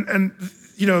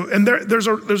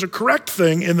a correct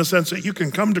thing in the sense that you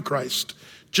can come to Christ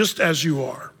just as you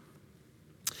are.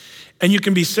 And you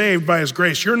can be saved by his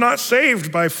grace. You're not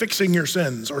saved by fixing your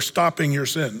sins or stopping your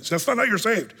sins. That's not how you're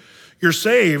saved. You're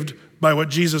saved by what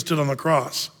Jesus did on the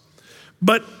cross.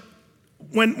 But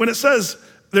when it says,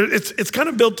 it's kind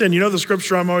of built in. You know the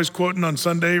scripture I'm always quoting on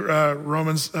Sunday,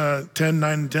 Romans 10, 9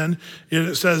 and 10?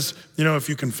 It says, if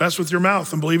you confess with your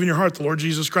mouth and believe in your heart the Lord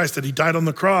Jesus Christ, that he died on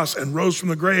the cross and rose from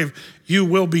the grave, you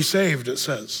will be saved, it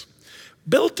says.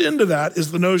 Built into that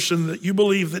is the notion that you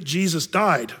believe that Jesus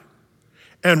died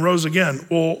and rose again.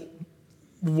 Well,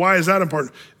 why is that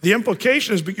important? The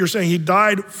implication is you're saying he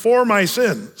died for my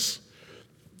sins.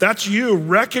 That's you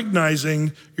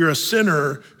recognizing you're a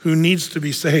sinner who needs to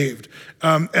be saved,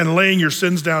 and laying your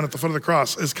sins down at the foot of the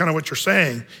cross is kind of what you're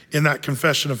saying in that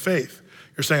confession of faith.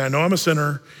 You're saying, I know I'm a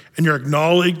sinner, and you're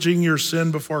acknowledging your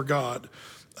sin before God.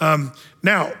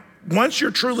 Now, once you're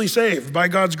truly saved by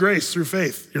God's grace through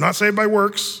faith, you're not saved by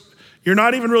works. You're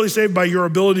not even really saved by your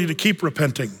ability to keep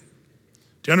repenting.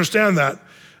 Do you understand that?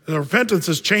 The repentance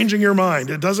is changing your mind.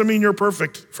 It doesn't mean you're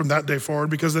perfect from that day forward,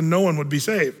 because then no one would be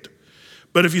saved.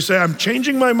 But if you say, I'm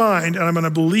changing my mind and I'm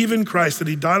gonna believe in Christ that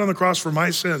he died on the cross for my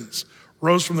sins,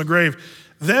 rose from the grave,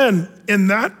 then in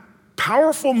that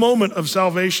powerful moment of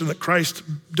salvation that Christ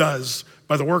does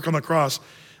by the work on the cross,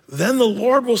 then the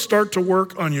Lord will start to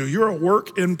work on you. You're a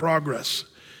work in progress.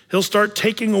 He'll start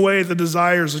taking away the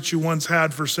desires that you once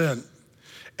had for sin.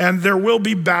 And there will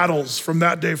be battles from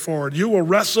that day forward. You will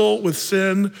wrestle with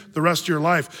sin the rest of your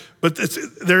life. But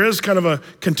there is kind of a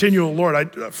continual,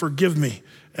 Lord, forgive me,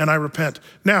 and I repent.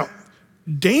 Now,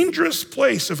 dangerous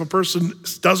place if a person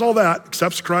does all that,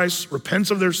 accepts Christ,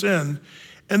 repents of their sin,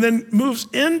 and then moves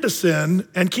into sin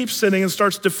and keeps sinning and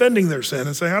starts defending their sin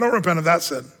and saying, I don't repent of that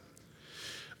sin.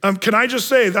 Can I just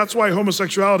say, that's why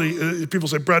homosexuality, people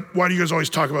say, Brett, why do you guys always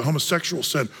talk about homosexual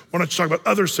sin? Why don't you talk about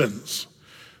other sins?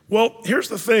 Well, here's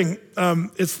the thing.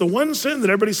 It's the one sin that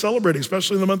everybody's celebrating,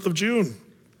 especially in the month of June.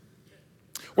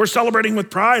 We're celebrating with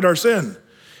pride our sin.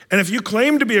 And if you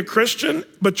claim to be a Christian,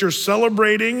 but you're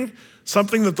celebrating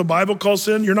something that the Bible calls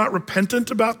sin, you're not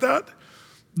repentant about that,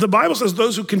 the Bible says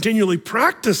those who continually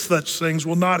practice such things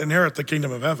will not inherit the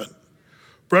kingdom of heaven.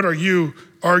 Brett, are you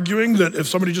arguing that if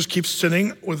somebody just keeps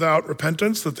sinning without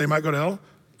repentance, that they might go to hell?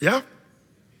 Yeah.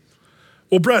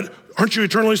 Well, Brett, aren't you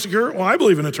eternally secure? Well, I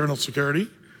believe in eternal security.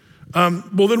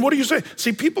 Well, then what do you say?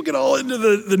 See, people get all into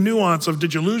the nuance of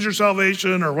did you lose your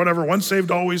salvation or whatever, once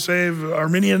saved, always saved,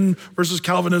 Arminian versus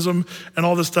Calvinism and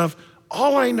all this stuff.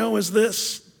 All I know is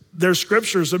this. There's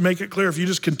scriptures that make it clear if you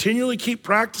just continually keep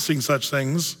practicing such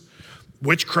things,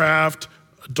 witchcraft,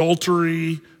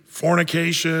 adultery,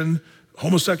 fornication,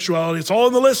 homosexuality, it's all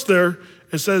in the list there.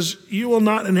 It says you will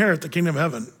not inherit the kingdom of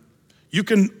heaven. You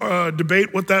can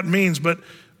debate what that means, but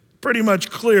pretty much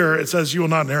clear, it says you will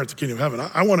not inherit the kingdom of heaven.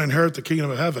 I want to inherit the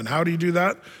kingdom of heaven. How do you do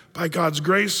that? By God's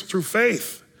grace through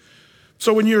faith.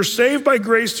 So when you're saved by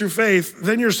grace through faith,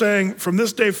 then you're saying, from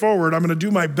this day forward, I'm going to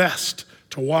do my best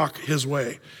to walk his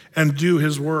way and do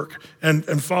his work and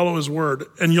follow his word.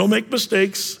 And you'll make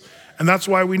mistakes, and that's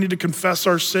why we need to confess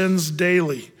our sins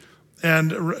daily.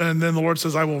 And then the Lord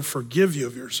says, I will forgive you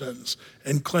of your sins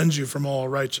and cleanse you from all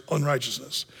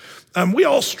unrighteousness. We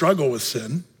all struggle with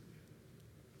sin.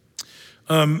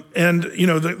 And you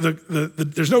know,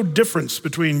 there's no difference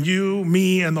between you,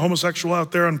 me, and the homosexual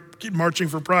out there and keep marching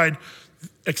for pride,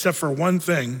 except for one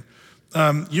thing.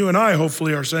 You and I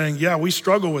hopefully are saying, yeah, we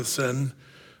struggle with sin,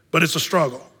 but it's a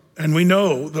struggle. And we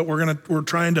know that we're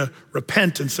trying to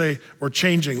repent and say, we're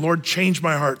changing. Lord, change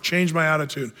my heart, change my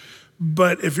attitude.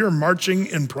 But if you're marching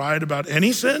in pride about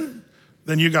any sin,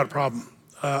 then you got a problem.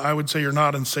 I would say you're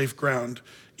not in safe ground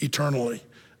eternally.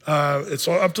 It's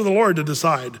up to the Lord to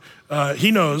decide.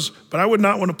 He knows, but I would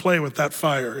not want to play with that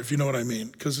fire, if you know what I mean,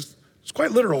 because it's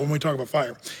quite literal when we talk about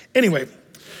fire. Anyway,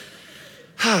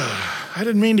 I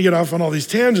didn't mean to get off on all these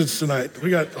tangents tonight.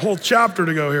 We got a whole chapter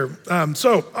to go here.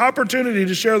 So opportunity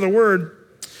to share the word.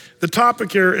 The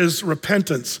topic here is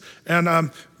repentance.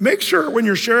 And make sure when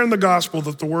you're sharing the gospel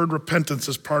that the word repentance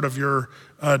is part of your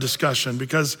discussion,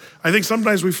 because I think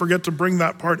sometimes we forget to bring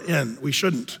that part in. We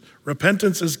shouldn't.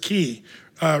 Repentance is key.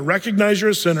 Recognize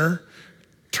you're a sinner,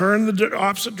 turn the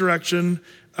opposite direction,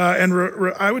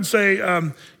 and I would say,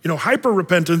 hyper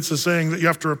repentance is saying that you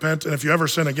have to repent, and if you ever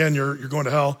sin again, you're going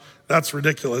to hell. That's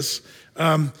ridiculous.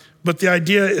 But the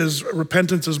idea is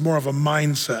repentance is more of a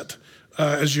mindset.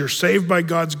 As you're saved by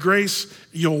God's grace,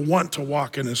 you'll want to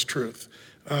walk in his truth.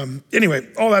 Anyway,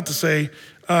 all that to say,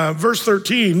 verse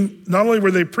 13, not only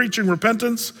were they preaching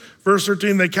repentance, verse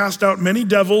 13, they cast out many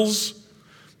devils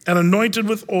and anointed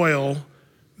with oil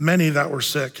many that were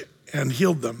sick and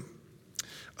healed them.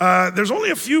 There's only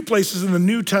a few places in the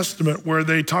New Testament where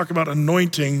they talk about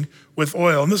anointing with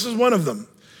oil, and this is one of them,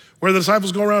 where the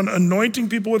disciples go around anointing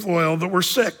people with oil that were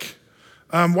sick.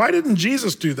 Why didn't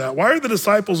Jesus do that? Why are the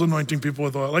disciples anointing people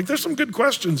with oil? There's some good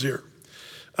questions here.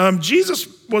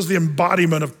 Jesus was the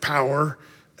embodiment of power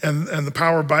and the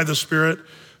power by the Spirit,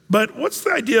 but what's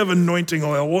the idea of anointing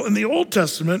oil? Well, in the Old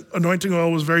Testament, anointing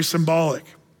oil was very symbolic.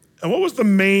 And what was the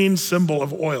main symbol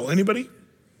of oil? Anybody?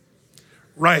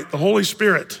 Right, the Holy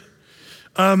Spirit.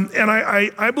 And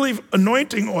I believe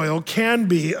anointing oil can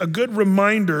be a good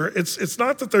reminder. It's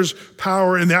not that there's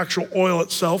power in the actual oil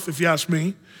itself, if you ask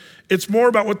me. It's more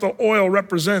about what the oil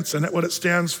represents and what it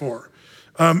stands for.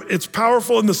 It's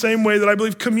powerful in the same way that I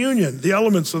believe communion, the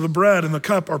elements of the bread and the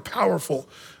cup are powerful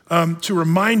to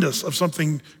remind us of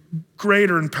something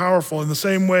greater and powerful. In the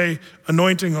same way,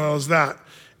 anointing oil is that.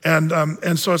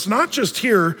 And so it's not just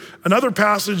here. Another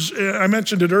passage, I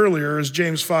mentioned it earlier, is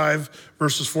James 5,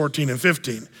 verses 14 and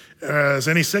 15. Is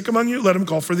any sick among you? Let him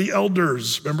call for the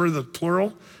elders. Remember the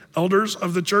plural, elders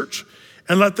of the church?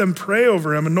 And let them pray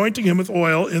over him, anointing him with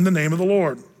oil in the name of the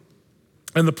Lord.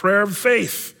 And the prayer of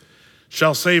faith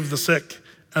shall save the sick,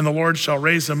 and the Lord shall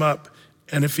raise him up.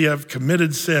 And if he have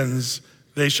committed sins,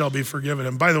 they shall be forgiven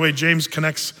him. By the way, James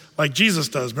connects like Jesus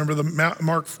does. Remember the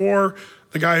Mark 4,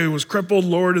 the guy who was crippled,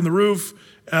 lowered in the roof,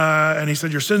 and he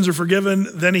said, your sins are forgiven.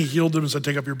 Then he healed him and said,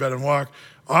 take up your bed and walk.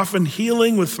 Often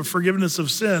healing with the forgiveness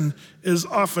of sin is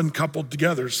often coupled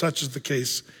together. Such is the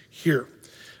case here.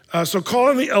 So call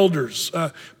on the elders.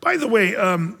 By the way,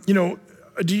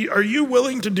 are you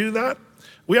willing to do that?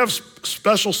 We have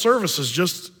special services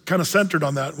just kind of centered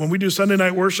on that. When we do Sunday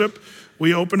night worship,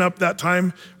 we open up that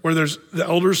time where there's the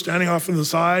elders standing off on the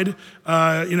side,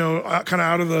 kind of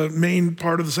out of the main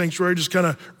part of the sanctuary, just kind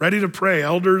of ready to pray.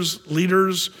 Elders,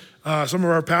 leaders, some of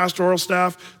our pastoral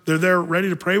staff, they're there ready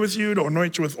to pray with you, to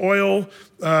anoint you with oil,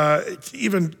 to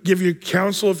even give you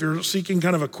counsel if you're seeking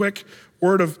kind of a quick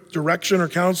word of direction or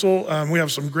counsel. We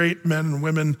have some great men and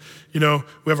women. We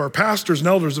have our pastors and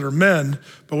elders that are men,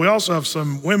 but we also have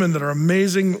some women that are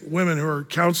amazing women who are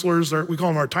counselors. We call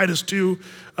them our Titus 2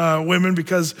 women,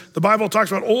 because the Bible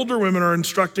talks about older women are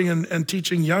instructing and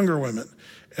teaching younger women.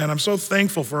 And I'm so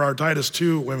thankful for our Titus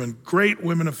 2 women, great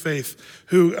women of faith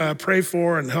who pray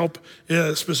for and help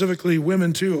specifically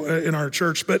women too in our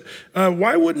church. But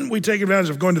why wouldn't we take advantage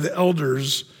of going to the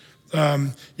elders?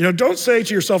 Don't say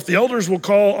to yourself, the elders will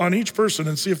call on each person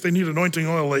and see if they need anointing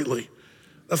oil lately.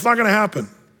 That's not going to happen.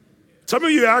 Some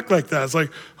of you act like that. It's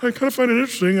like, I kind of find it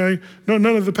interesting. I know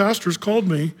none of the pastors called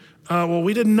me. Well,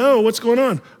 we didn't know what's going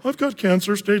on. I've got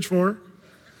cancer, stage 4.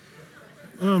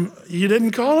 You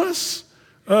didn't call us?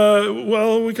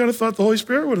 Well, we kind of thought the Holy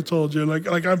Spirit would have told you.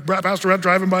 Like I'm Pastor Rhett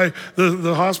driving by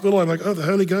the hospital. I'm like, oh, the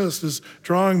Holy Ghost is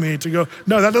drawing me to go.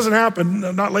 No, that doesn't happen.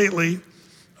 Not lately.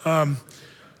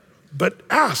 But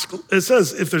ask. It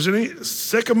says, if there's any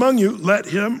sick among you, let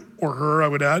him or her, I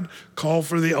would add, call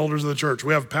for the elders of the church.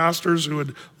 We have pastors who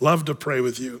would love to pray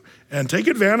with you, and take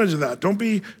advantage of that. Don't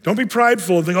be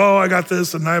prideful and think, oh, I got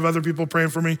this and I have other people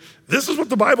praying for me. This is what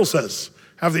the Bible says.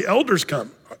 Have the elders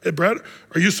come. Hey, Brett,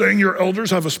 are you saying your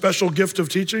elders have a special gift of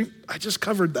teaching? I just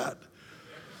covered that.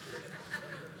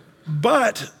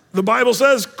 But the Bible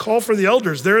says, call for the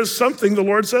elders. There is something the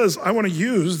Lord says, I want to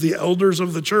use the elders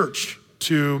of the church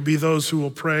to be those who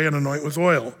will pray and anoint with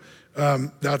oil.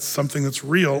 That's something that's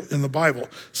real in the Bible.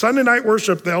 Sunday night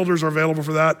worship, the elders are available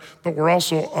for that, but we're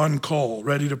also on call,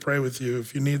 ready to pray with you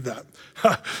if you need that.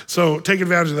 So take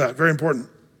advantage of that, very important.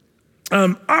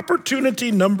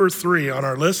 Opportunity number 3 on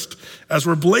our list, as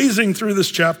we're blazing through this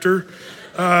chapter,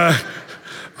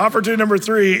 opportunity number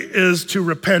 3 is to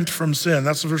repent from sin.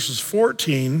 That's verses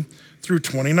 14 through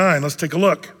 29. Let's take a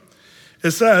look.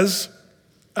 It says,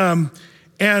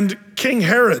 and King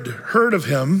Herod heard of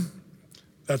him,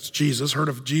 that's Jesus, heard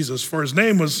of Jesus, for his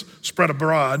name was spread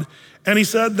abroad. And he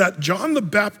said that John the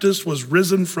Baptist was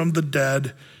risen from the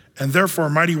dead, and therefore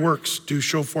mighty works do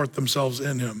show forth themselves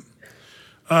in him.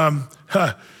 Now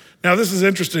this is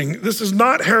interesting. This is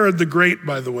not Herod the Great,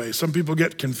 by the way. Some people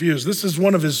get confused. This is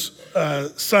one of his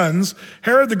sons.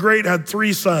 Herod the Great had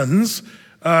 3 sons.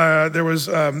 And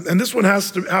this one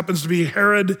happens to be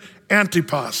Herod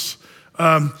Antipas.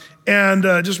 And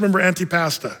just remember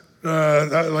Antipasta.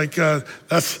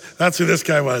 That's who this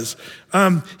guy was.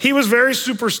 He was very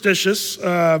superstitious,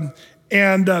 and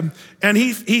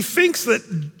he thinks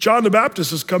that John the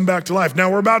Baptist has come back to life.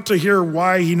 Now we're about to hear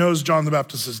why he knows John the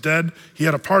Baptist is dead. He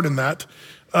had a part in that.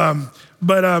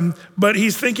 But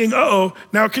he's thinking,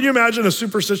 now can you imagine a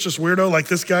superstitious weirdo like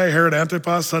this guy, Herod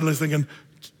Antipas, suddenly thinking,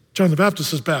 John the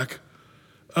Baptist is back.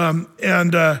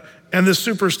 And this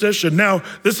superstition. Now,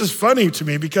 this is funny to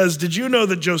me because did you know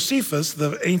that Josephus,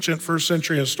 the ancient first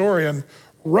century historian,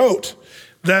 wrote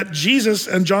that Jesus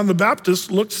and John the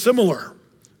Baptist looked similar?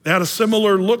 They had a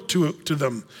similar look to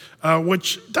them,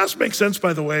 which does make sense,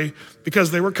 by the way, because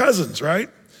they were cousins, right?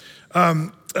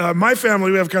 My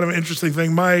family, we have kind of an interesting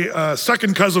thing. My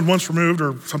second cousin, once removed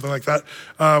or something like that,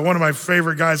 one of my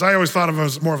favorite guys, I always thought of him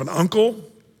as more of an uncle,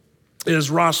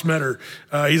 is Ross Meador.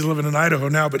 He's living in Idaho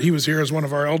now, but he was here as one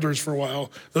of our elders for a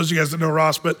while. Those of you guys that know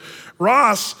Ross, but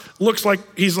Ross looks like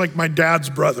he's like my dad's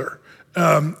brother.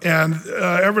 And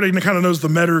everybody kind of knows the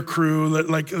Meador crew, that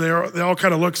they all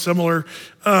kind of look similar.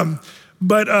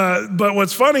 But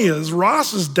what's funny is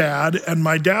Ross's dad and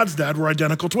my dad's dad were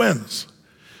identical twins.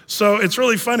 So it's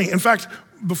really funny. In fact,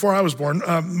 before I was born,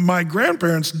 my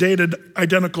grandparents dated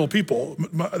identical people.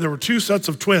 There were 2 sets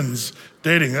of twins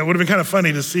dating. That would have been kind of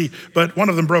funny to see, but one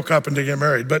of them broke up and didn't get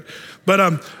married. But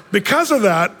because of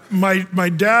that, my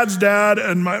dad's dad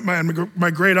and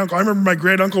my great uncle, I remember my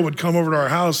great uncle would come over to our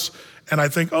house, and I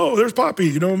think, oh, there's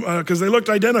Poppy, because they looked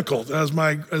identical as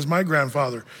my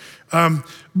grandfather.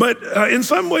 But in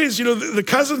some ways, the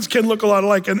cousins can look a lot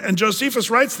alike. And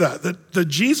Josephus writes that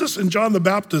Jesus and John the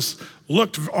Baptist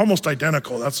looked almost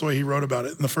identical. That's the way he wrote about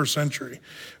it in the first century,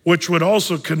 which would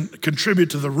also contribute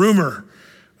to the rumor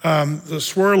the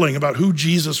swirling about who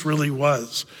Jesus really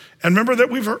was. And remember that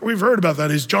we've heard about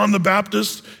that. He's John the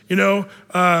Baptist,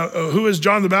 who is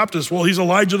John the Baptist? Well, he's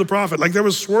Elijah the prophet. Like there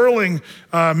was swirling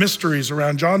mysteries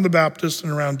around John the Baptist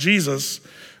and around Jesus.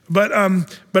 But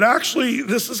actually,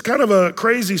 this is kind of a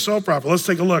crazy soap opera. Let's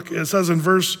take a look. It says in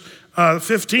verse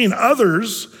 15,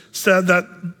 others said that,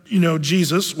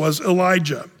 Jesus was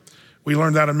Elijah. We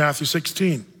learned that in Matthew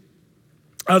 16.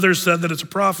 Others said that it's a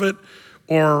prophet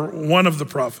or one of the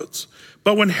prophets.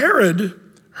 But when Herod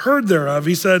heard thereof,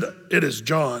 he said, it is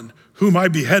John, whom I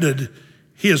beheaded.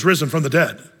 He is risen from the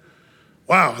dead.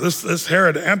 Wow, this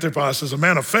Herod Antipas is a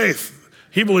man of faith.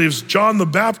 He believes John the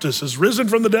Baptist is risen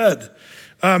from the dead.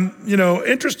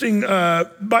 Interesting. By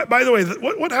the way,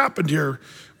 what happened here?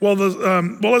 Well,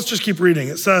 let's just keep reading.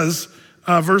 It says,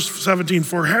 verse 17,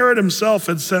 for Herod himself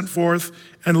had sent forth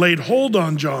and laid hold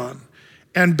on John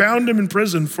and bound him in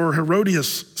prison for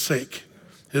Herodias' sake,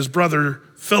 his brother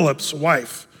Philip's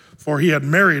wife, for he had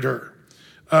married her.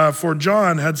 For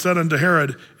John had said unto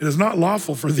Herod, it is not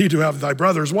lawful for thee to have thy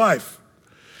brother's wife.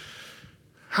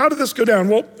 How did this go down?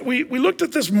 Well, we looked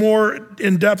at this more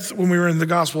in depth when we were in the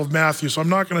Gospel of Matthew, so I'm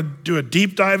not going to do a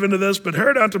deep dive into this, but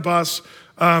Herod Antipas,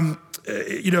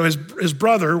 his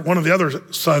brother, one of the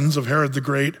other sons of Herod the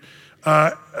Great,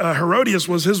 Herodias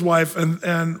was his wife,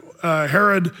 and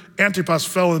Herod Antipas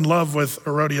fell in love with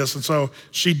Herodias, and so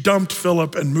she dumped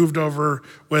Philip and moved over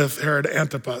with Herod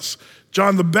Antipas.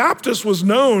 John the Baptist was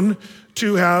known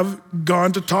to have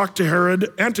gone to talk to Herod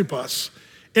Antipas.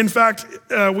 In fact,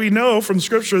 we know from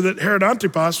Scripture that Herod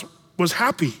Antipas was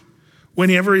happy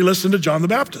whenever he listened to John the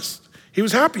Baptist. He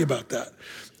was happy about that.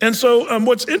 And so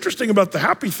what's interesting about the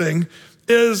happy thing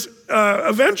is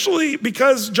eventually,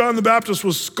 because John the Baptist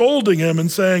was scolding him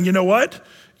and saying, you know what,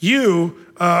 you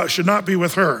should not be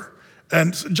with her.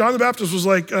 And John the Baptist was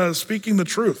like speaking the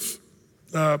truth.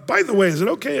 By the way, is it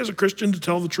okay as a Christian to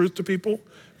tell the truth to people?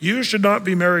 You should not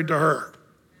be married to her.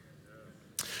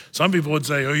 Some people would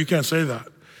say, oh, you can't say that.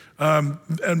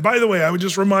 And by the way, I would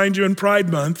just remind you in Pride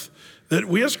Month that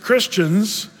we as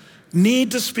Christians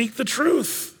need to speak the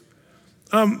truth.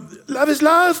 Love is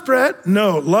love, Brett.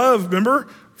 No, love, remember,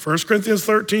 1 Corinthians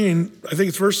 13, I think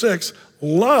it's verse 6,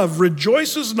 love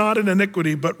rejoices not in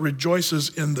iniquity, but rejoices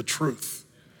in the truth.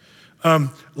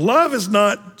 Love is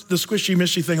not the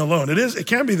squishy-mishy thing alone. It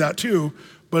can be that too,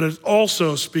 but it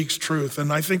also speaks truth.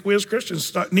 And I think we as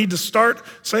Christians need to start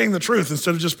saying the truth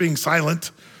instead of just being silent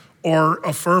or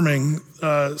affirming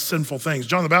sinful things.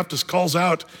 John the Baptist calls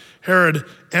out Herod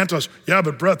Antipas. Yeah,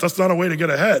 but Brett, that's not a way to get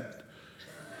ahead.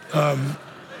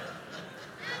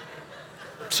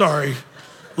 Sorry,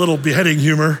 little beheading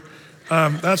humor.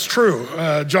 That's true.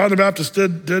 John the Baptist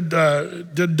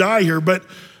did die here, but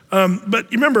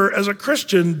remember, as a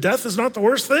Christian, death is not the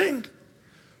worst thing.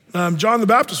 John the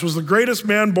Baptist was the greatest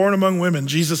man born among women.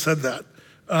 Jesus said that.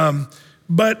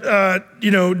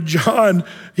 John,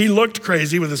 he looked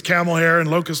crazy with his camel hair and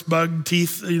locust bug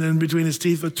teeth in between his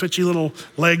teeth with twitchy little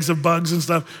legs of bugs and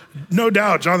stuff. No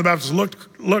doubt, John the Baptist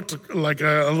looked like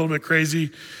a little bit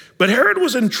crazy. But Herod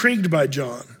was intrigued by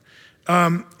John.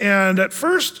 And at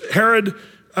first, Herod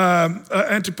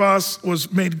Antipas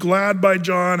was made glad by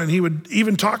John, and he would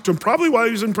even talk to him, probably while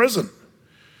he was in prison.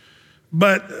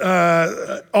 But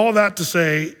all that to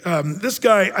say, this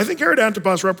guy, I think Herod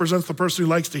Antipas represents the person who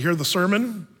likes to hear the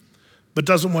sermon, but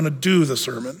doesn't want to do the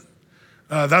sermon.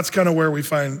 That's kind of where we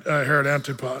find Herod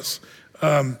Antipas.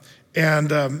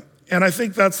 And I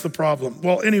think that's the problem.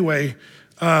 Well, anyway,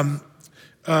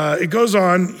 it goes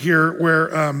on here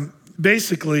where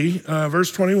basically,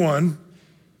 verse 21,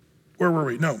 where were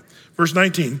we? No, verse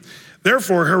 19.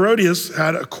 Therefore, Herodias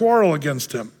had a quarrel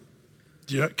against him.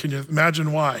 Can you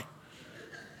imagine why?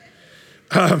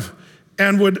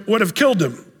 And would have killed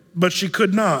him, but she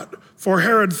could not. For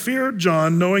Herod feared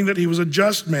John, knowing that he was a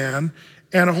just man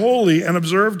and holy, and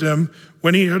observed him.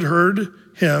 When he had heard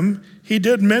him, he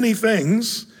did many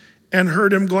things and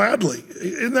heard him gladly.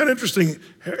 Isn't that interesting?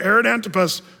 Herod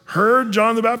Antipas heard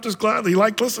John the Baptist gladly. He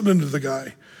liked listening to the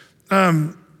guy.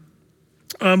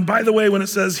 By the way, when it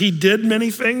says he did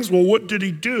many things, well, what did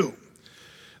he do?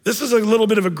 This is a little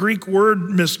bit of a Greek word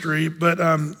mystery, but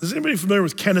is anybody familiar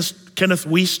with Kenneth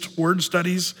Wuest word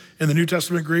studies in the New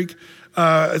Testament Greek?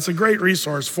 It's a great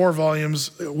resource, 4 volumes.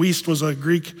 Wuest was a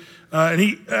Greek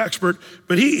expert,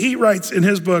 but he writes in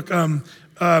his book,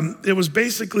 it was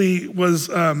basically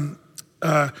when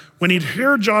he'd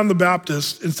hear John the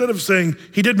Baptist, instead of saying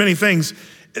he did many things,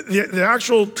 the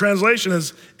actual translation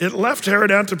is it left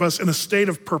Herod Antipas in a state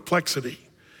of perplexity.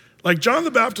 Like John the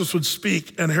Baptist would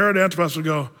speak and Herod Antipas would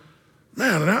go,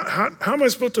 man, how am I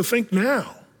supposed to think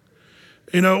now?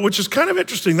 which is kind of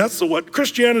interesting. That's what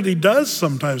Christianity does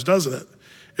sometimes, doesn't it?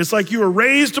 It's like you were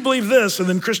raised to believe this, and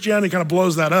then Christianity kind of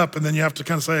blows that up, and then you have to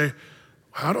kind of say,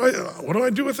 what do I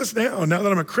do with this now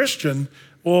that I'm a Christian?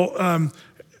 Well,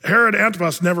 Herod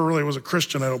Antipas never really was a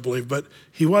Christian, I don't believe, but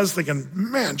he was thinking,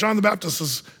 man, John the Baptist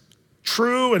is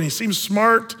true, and he seems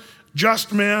smart,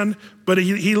 just man, but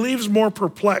he leaves more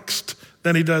perplexed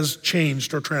than he does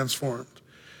changed or transformed.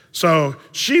 So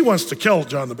she wants to kill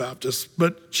John the Baptist,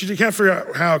 but she can't figure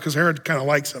out how because Herod kind of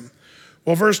likes him.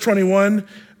 Well, verse 21,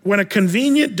 when a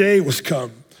convenient day was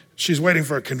come, she's waiting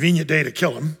for a convenient day to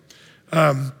kill him,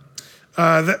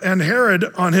 and Herod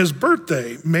on his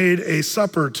birthday made a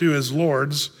supper to his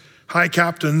lords, high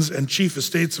captains, and chief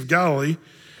estates of Galilee.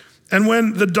 And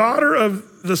when the daughter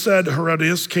of the said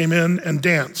Herodias came in and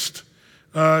danced,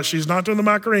 she's not doing the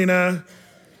Macarena,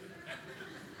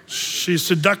 she's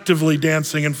seductively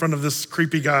dancing in front of this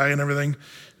creepy guy and everything,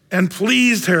 and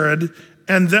pleased Herod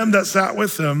and them that sat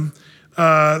with him.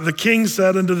 The king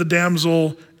said unto the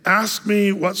damsel, ask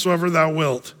me whatsoever thou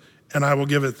wilt, and I will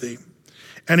give it thee.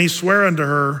 And he sware unto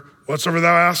her, whatsoever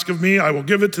thou ask of me, I will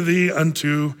give it to thee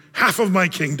unto half of my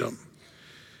kingdom.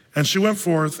 And she went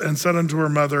forth and said unto her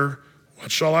mother,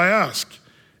 what shall I ask?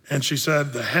 And she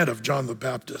said, the head of John the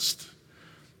Baptist.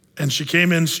 And she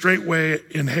came in straightway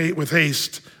with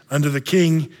haste unto the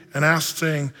king and asked,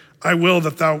 saying, I will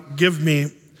that thou give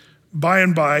me by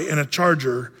and by in a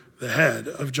charger the head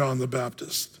of John the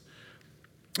Baptist.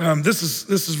 This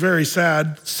is very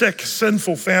sad, sick,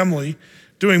 sinful family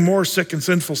doing more sick and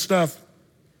sinful stuff.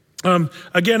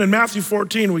 Again, in Matthew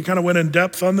 14, we kind of went in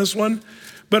depth on this one,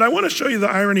 but I want to show you the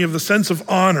irony of the sense of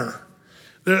honor.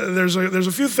 There's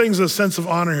a few things of sense of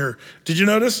honor here. Did you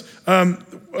notice?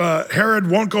 Herod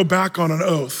won't go back on an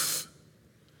oath,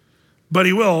 but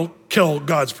he will kill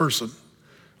God's person.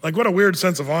 Like, what a weird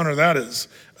sense of honor that is.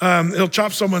 He'll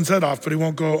chop someone's head off, but he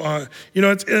won't go on.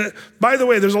 By the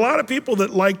way, there's a lot of people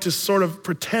that like to sort of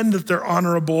pretend that they're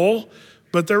honorable,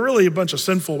 but they're really a bunch of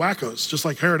sinful wackos, just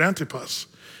like Herod Antipas.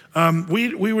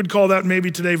 We would call that maybe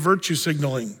today virtue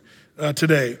signaling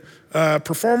today.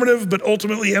 Performative, but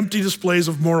ultimately empty displays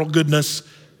of moral goodness.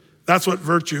 That's what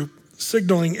virtue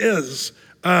signaling is.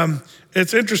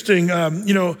 It's interesting,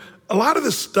 a lot of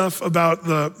this stuff about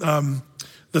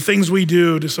the things we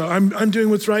do to say, I'm doing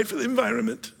what's right for the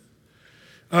environment.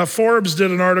 Forbes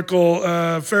did an article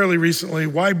fairly recently,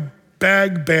 why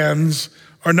bag bans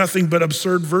are nothing but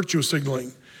absurd virtue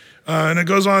signaling. And it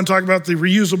goes on to talk about the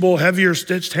reusable, heavier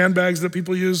stitched handbags that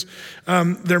people use.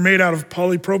 They're made out of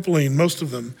polypropylene, most of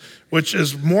them, which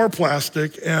is more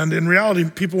plastic. And in reality,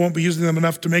 people won't be using them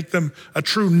enough to make them a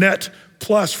true net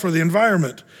plus for the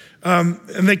environment.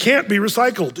 And they can't be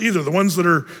recycled either. The ones that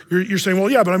are, you're saying,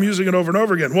 well, yeah, but I'm using it over and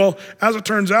over again. Well, as it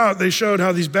turns out, they showed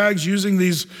how these bags, using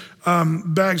these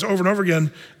bags over and over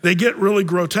again, they get really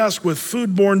grotesque with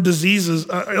foodborne diseases,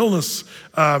 illness,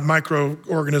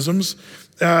 microorganisms,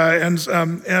 and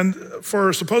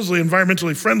for supposedly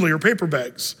environmentally friendlier paper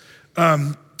bags,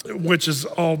 which is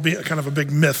all kind of a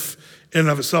big myth in and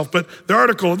of itself. But the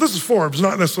article, this is Forbes,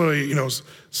 not necessarily,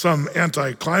 some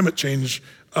anti-climate change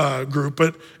group,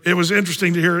 but it was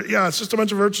interesting to hear, it's just a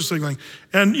bunch of virtue signaling.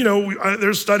 And,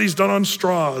 there's studies done on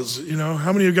straws.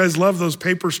 How many of you guys love those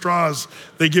paper straws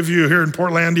they give you here in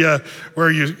Portlandia,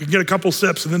 where you get a couple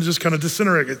sips and then it just kind of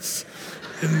disintegrates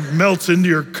and melts into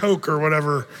your Coke or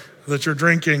whatever that you're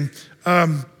drinking.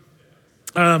 But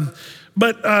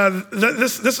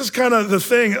this is kind of the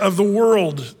thing of the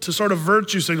world to sort of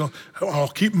virtue signal. I'll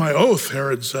keep my oath,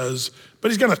 Herod says,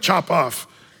 but he's going to chop off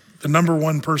the number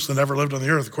one person that ever lived on the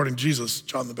earth, according to Jesus,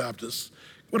 John the Baptist.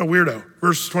 What a weirdo.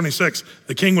 Verse 26,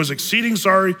 the king was exceeding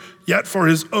sorry, yet for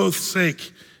his oath's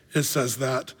sake, it says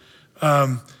that,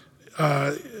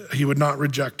 he would not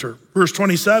reject her. Verse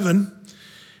 27,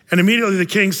 and immediately the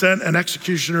king sent an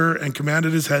executioner and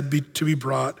commanded his head to be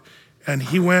brought, and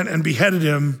he went and beheaded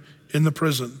him in the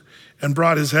prison, and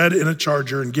brought his head in a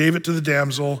charger and gave it to the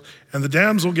damsel, and the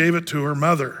damsel gave it to her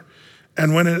mother.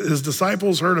 And when his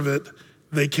disciples heard of it,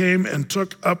 they came and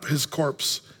took up his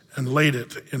corpse and laid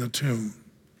it in a tomb.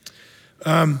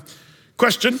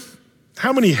 Question,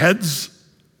 how many heads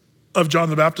of John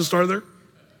the Baptist are there?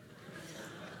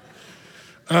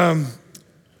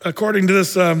 According to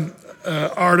this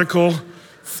article,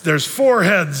 there's 4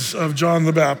 heads of John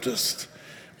the Baptist.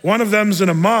 One of them's in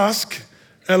a mosque.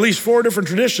 At least 4 different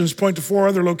traditions point to 4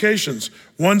 other locations.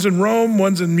 One's in Rome,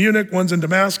 one's in Munich, one's in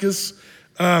Damascus,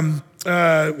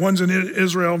 one's in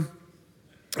Israel.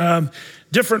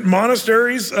 Different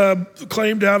monasteries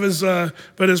claim to have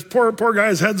but his poor guy,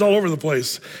 his head's all over the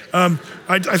place.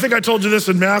 I think I told you this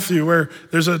in Matthew, where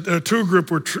there's a tour group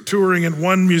were touring in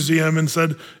one museum and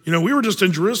said, we were just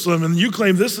in Jerusalem and you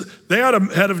claim this, they had a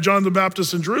head of John the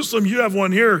Baptist in Jerusalem, you have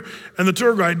one here. And the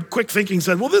tour guide, quick thinking,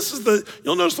 said, well,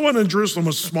 you'll notice the one in Jerusalem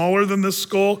was smaller than this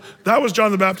skull. That was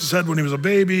John the Baptist's head when he was a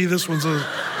baby. This one's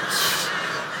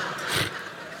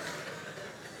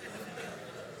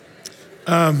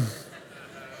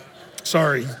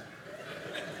sorry.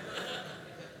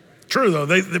 True though,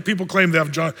 the people claim they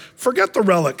have John. Forget the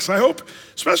relics. I hope,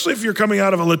 especially if you're coming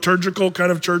out of a liturgical kind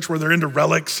of church where they're into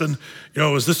relics and,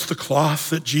 is this the cloth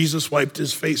that Jesus wiped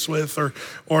his face with, or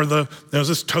is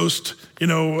this toast,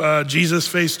 Jesus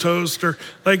face toast, or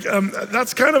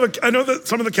that's kind of I know that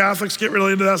some of the Catholics get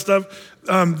really into that stuff.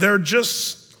 They're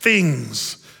just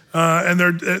things, and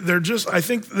they're just, I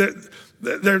think that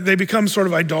they become sort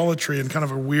of idolatry in kind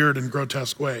of a weird and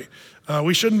grotesque way.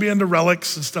 We shouldn't be into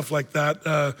relics and stuff like that.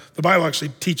 The Bible actually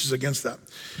teaches against that.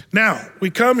 Now, we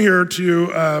come here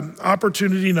to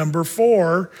opportunity number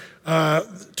 4,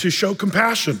 to show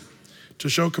compassion,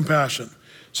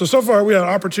 So far we had an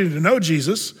opportunity to know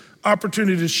Jesus,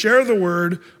 opportunity to share the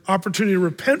word, opportunity to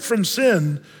repent from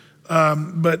sin,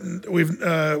 but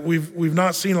we've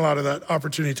not seen a lot of that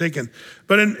opportunity taken.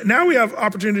 But now we have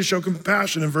opportunity to show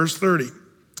compassion in verse 30.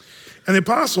 And the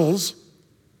apostles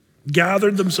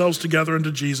gathered themselves together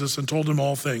unto Jesus and told him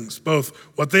all things, both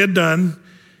what they had done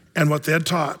and what they had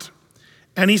taught.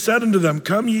 And he said unto them,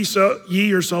 come ye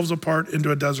yourselves apart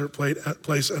into a desert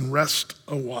place and rest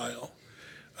a while.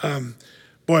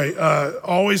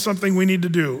 Always something we need to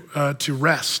do, to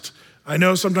rest. I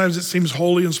know sometimes it seems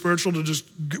holy and spiritual to just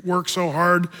work so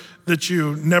hard that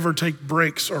you never take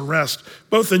breaks or rest,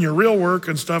 both in your real work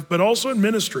and stuff, but also in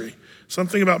ministry,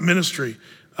 something about ministry.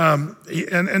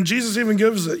 And Jesus even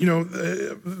gives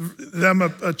them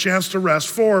a chance to rest.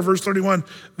 For, verse 31,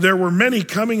 there were many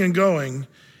coming and going,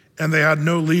 and they had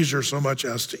no leisure so much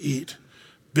as to eat.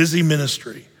 Busy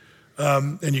ministry.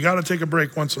 And you got to take a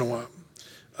break once in a while.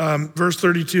 Verse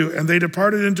 32, and they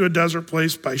departed into a desert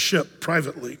place by ship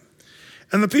privately.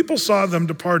 And the people saw them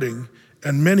departing,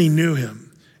 and many knew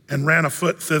him, and ran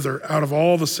afoot thither out of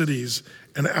all the cities,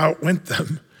 and outwent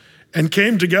them, and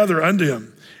came together unto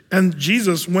him. And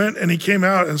Jesus went, and he came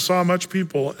out and saw much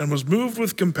people, and was moved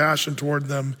with compassion toward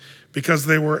them, because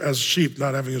they were as sheep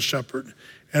not having a shepherd.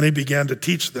 And he began to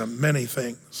teach them many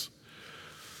things.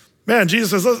 Man,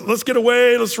 Jesus says, let's get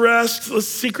away, let's rest, let's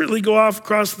secretly go off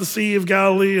across the Sea of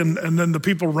Galilee, and then the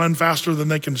people run faster than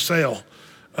they can sail.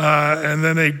 And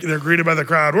then they're greeted by the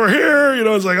crowd. We're here,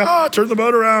 it's like, turn the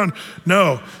boat around.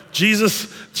 No, Jesus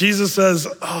says,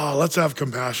 let's have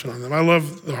compassion on them. I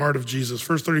love the heart of Jesus.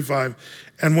 Verse 35,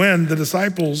 and when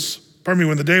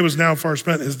the day was now far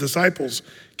spent, his disciples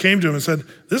came to him and said,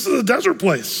 this is a desert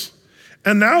place,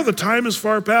 and now the time is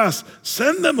far past.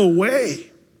 Send them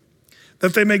away,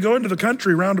 that they may go into the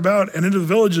country round about and into the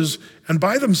villages and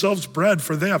buy themselves bread,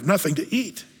 for they have nothing to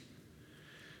eat.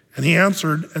 And he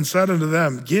answered and said unto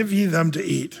them, give ye them to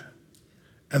eat.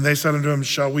 And they said unto him,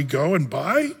 shall we go and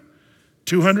buy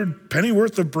 200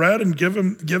 pennyworth of bread and give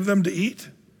them to eat?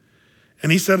 And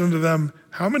he said unto them,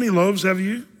 how many loaves have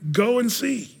you? Go and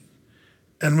see.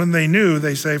 And when they knew,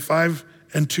 they say 5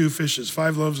 and 2 fishes,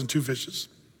 5 loaves and 2 fishes.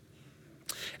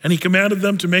 And he commanded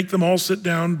them to make them all sit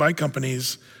down by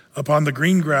companies upon the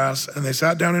green grass, and they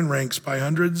sat down in ranks by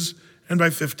hundreds and by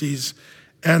 50s.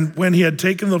 And when he had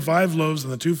taken the 5 loaves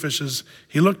and the 2 fishes,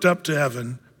 he looked up to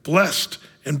heaven, blessed,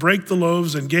 and brake the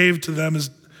loaves and gave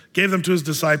them to his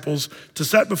disciples to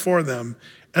set before them.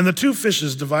 And the 2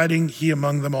 fishes dividing he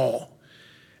among them all.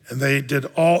 And they did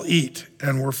all eat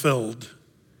and were filled.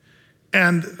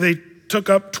 And they took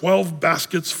up 12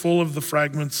 baskets full of the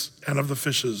fragments and of the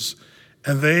fishes.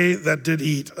 And they that did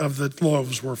eat of the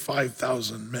loaves were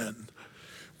 5,000 men.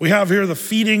 We have here the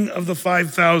feeding of the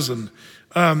 5,000.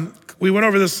 We went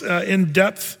over this in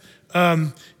depth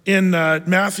in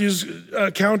Matthew's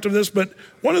account of this, but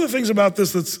one of the things about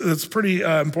this that's pretty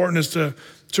important is to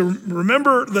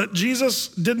remember that Jesus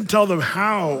didn't tell them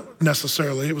how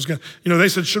necessarily it was going to, they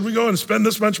said, should we go and spend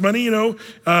this much money?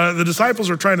 The disciples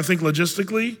are trying to think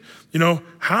logistically,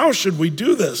 how should we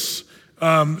do this?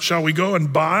 Shall we go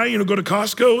and buy, go to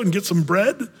Costco and get some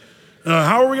bread?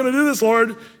 How are we going to do this,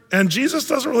 Lord? And Jesus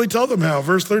doesn't really tell them how.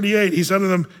 Verse 38, he said to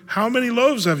them, how many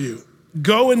loaves have you?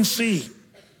 Go and see.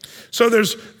 So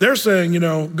they're saying,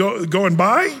 go and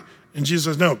buy. And Jesus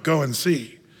says, no, go and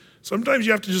see. Sometimes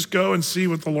you have to just go and see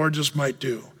what the Lord just might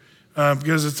do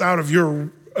because it's out of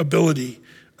your ability.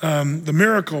 The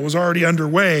miracle was already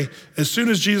underway. As soon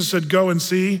as Jesus said, go and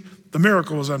see, the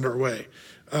miracle was underway.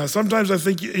 Sometimes I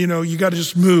think, you got to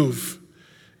just move.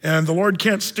 And the Lord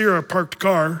can't steer a parked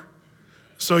car.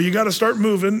 So you got to start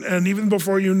moving. And even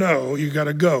before you know, you got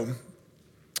to go.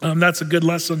 That's a good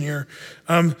lesson here.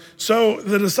 So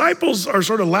the disciples are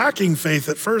sort of lacking faith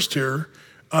at first here.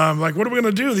 Like, what are we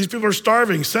going to do? These people are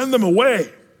starving. Send them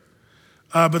away.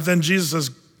 But then Jesus says,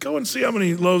 go and see how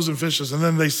many loaves and fishes. And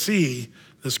then they see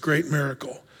this great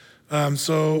miracle.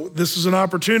 So this is an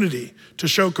opportunity to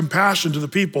show compassion to the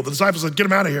people. The disciples said, get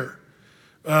them out of here.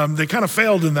 They kind of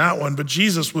failed in that one, but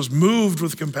Jesus was moved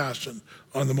with compassion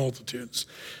on the multitudes.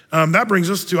 That brings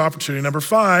us to opportunity number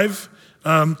 5,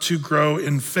 to grow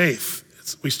in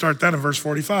faith. We start that in verse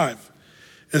 45.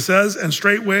 It says, and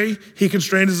straightway he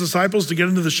constrained his disciples to get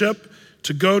into the ship,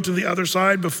 to go to the other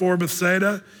side before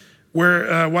Bethsaida,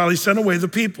 while he sent away the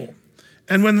people.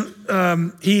 And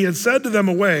when he had sent them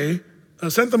away,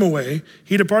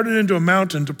 he departed into a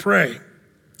mountain to pray.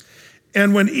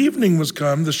 And when evening was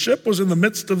come, the ship was in the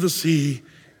midst of the sea,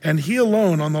 and he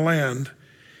alone on the land.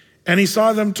 And he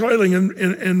saw them toiling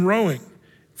and rowing,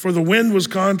 for the wind was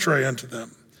contrary unto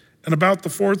them. And about the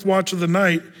 4th watch of the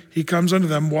night, he comes unto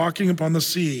them walking upon the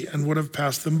sea, and would have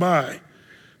passed them by.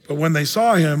 But when they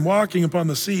saw him walking upon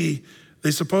the sea,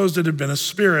 they supposed it had been a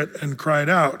spirit, and cried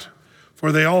out.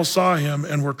 For they all saw him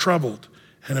and were troubled.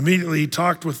 And immediately he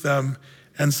talked with them,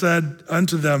 and said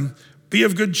unto them, be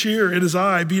of good cheer, it is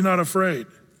I, be not afraid.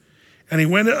 And he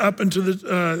went up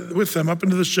with them up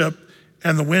into the ship,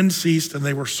 and the wind ceased, and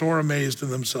they were sore amazed in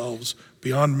themselves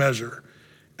beyond measure,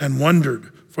 and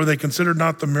wondered, for they considered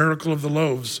not the miracle of the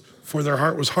loaves, for their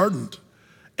heart was hardened.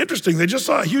 Interesting, they just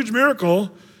saw a huge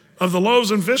miracle of the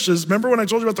loaves and fishes. Remember when I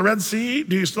told you about the Red Sea?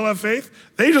 Do you still have faith?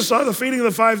 They just saw the feeding of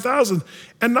the 5,000.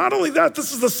 And not only that,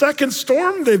 this is the second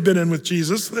storm they've been in with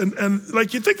Jesus, and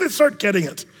like you'd think they'd start getting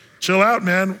it. Chill out,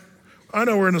 man. I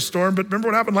know we're in a storm, but remember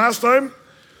what happened last time?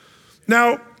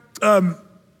 Now,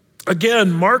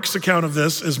 again, Mark's account of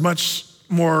this is much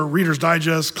more Reader's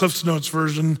Digest, Cliff's Notes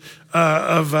version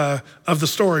of the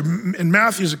story. In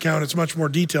Matthew's account, it's much more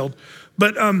detailed.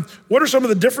 But what are some of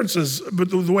the differences with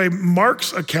the way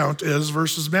Mark's account is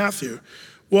versus Matthew?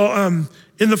 Well,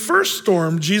 in the first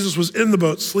storm, Jesus was in the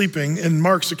boat sleeping in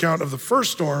Mark's account of the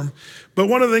first storm. But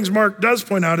one of the things Mark does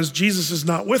point out is Jesus is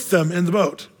not with them in the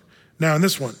boat. Now in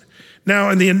this one.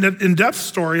 Now, in the in-depth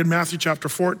story in Matthew chapter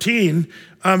 14,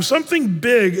 something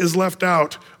big is left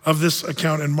out of this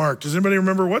account in Mark. Does anybody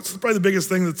remember what's probably the biggest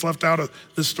thing that's left out of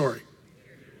this story?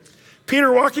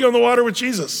 Peter walking on the water with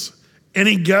Jesus.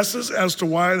 Any guesses as to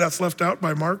why that's left out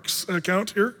by Mark's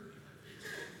account here?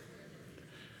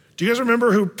 Do you guys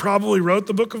remember who probably wrote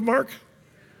the book of Mark?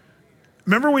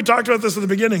 Remember we talked about this at the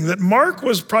beginning, that Mark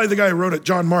was probably the guy who wrote it,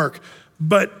 John Mark.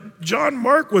 But John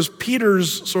Mark was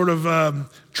Peter's sort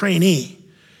of trainee.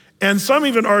 And some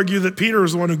even argue that Peter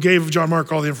was the one who gave John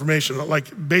Mark all the information,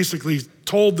 like basically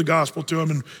told the gospel to him,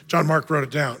 and John Mark wrote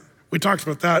it down. We talked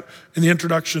about that in the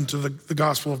introduction to the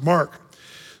Gospel of Mark.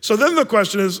 So then the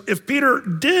question is, if Peter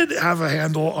did have a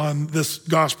handle on this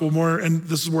gospel more, and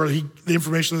this is where the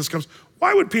information of this comes,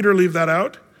 why would Peter leave that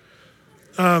out?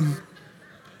 I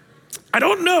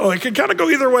don't know. It could kind of go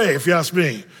either way, if you ask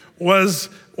me.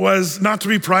 Was not to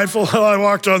be prideful. I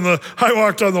walked on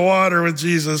the water with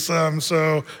Jesus, so I'm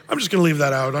just going to leave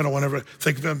that out. I don't want to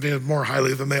think of them being more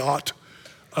highly than they ought.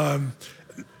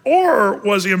 Or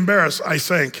was he embarrassed? I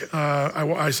sank.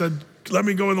 I said, let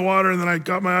me go in the water, and then I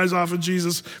got my eyes off of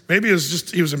Jesus. Maybe it was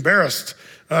just he was embarrassed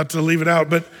to leave it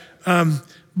out.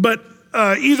 But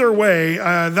either way,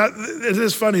 it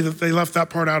is funny that they left that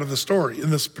part out of the story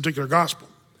in this particular gospel.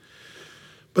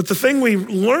 But the thing we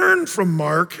learn from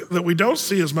Mark that we don't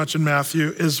see as much in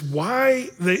Matthew is why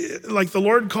the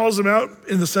Lord calls them out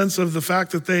in the sense of the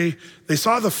fact that they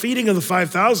saw the feeding of the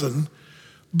 5,000,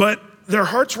 but their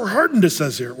hearts were hardened, it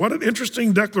says here. What an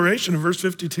interesting declaration in verse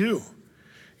 52.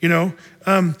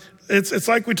 It's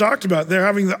like we talked about. They're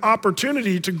having the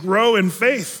opportunity to grow in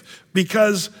faith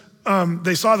because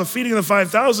they saw the feeding of the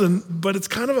 5,000, but it's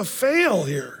kind of a fail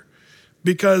here.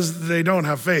 Because they don't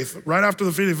have faith. Right after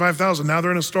the feeding of 5,000, now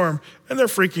they're in a storm and they're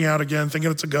freaking out again,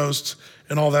 thinking it's a ghost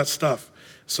and all that stuff.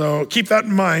 So keep that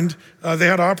in mind. They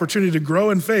had an opportunity to grow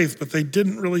in faith, but they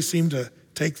didn't really seem to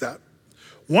take that.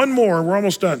 One more, we're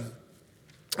almost done.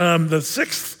 The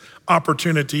 6th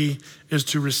opportunity is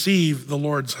to receive the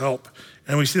Lord's help.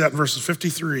 And we see that in verses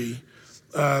 53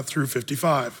 through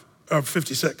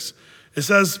 56. It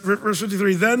says, verse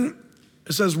 53, then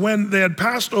it says, when they had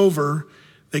passed over,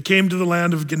 they came to the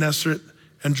land of Gennesaret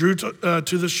and drew to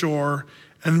the shore.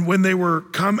 And when they were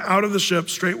come out of the ship,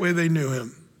 straightway they knew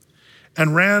him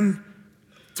and ran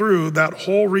through that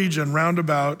whole region round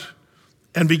about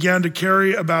and began to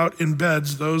carry about in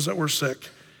beds those that were sick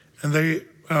and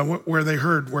where they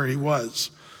heard where he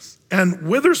was. And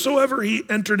whithersoever he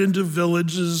entered into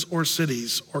villages or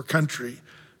cities or country,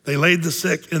 they laid the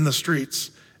sick in the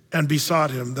streets and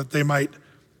besought him that they might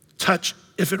touch,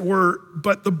 if it were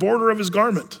but the border of his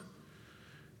garment.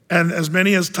 And as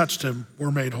many as touched him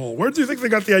were made whole. Where do you think they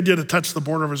got the idea to touch the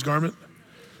border of his garment?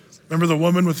 Remember the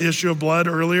woman with the issue of blood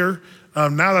earlier?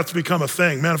 Now that's become a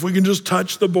thing. Man, if we can just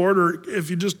touch the border, if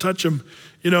you just touch him,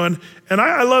 and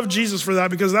I love Jesus for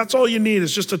that, because that's all you need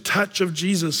is just a touch of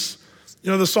Jesus.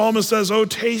 The psalmist says, oh,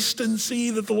 taste and see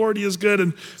that the Lord, he is good.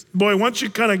 And boy, once you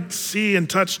kind of see and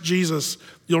touch Jesus,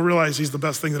 you'll realize he's the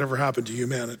best thing that ever happened to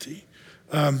humanity.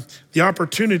 The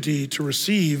opportunity to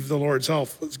receive the Lord's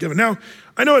help was given. Now,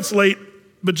 I know it's late,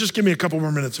 but just give me a couple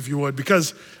more minutes if you would,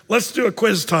 because let's do a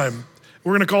quiz time.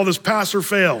 We're gonna call this pass or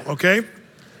fail, okay?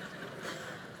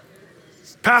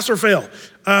 Pass or fail.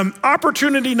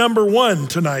 Opportunity number 1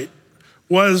 tonight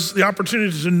was the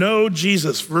opportunity to know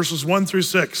Jesus, verses 1 through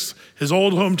 6, his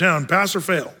old hometown. Pass or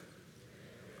fail?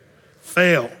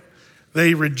 Fail.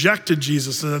 They rejected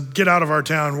Jesus and said, get out of our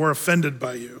town, we're offended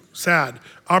by you. Sad.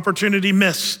 Opportunity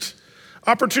missed.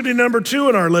 Opportunity number 2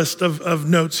 in our list of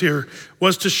notes here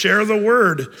was to share the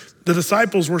word. The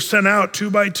disciples were sent out 2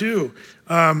 by 2.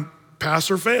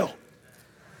 Pass or fail?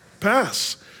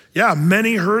 Pass. Yeah,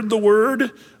 many heard the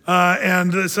word,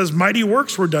 and it says mighty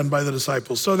works were done by the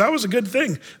disciples. So that was a good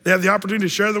thing. They had the opportunity to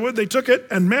share the word, they took it,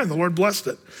 and man, the Lord blessed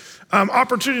it.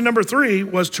 Opportunity number 3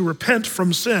 was to repent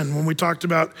from sin. When we talked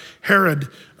about Herod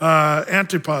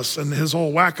Antipas and his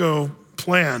whole wacko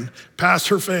plan,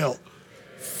 pass or fail?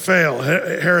 Fail.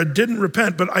 Herod didn't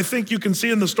repent, but I think you can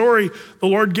see in the story, the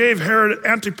Lord gave Herod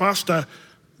Antipas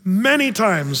many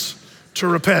times to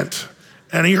repent.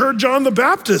 And he heard John the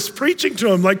Baptist preaching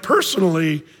to him, like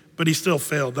personally, but he still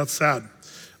failed. That's sad.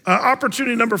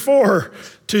 Opportunity number 4,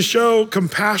 to show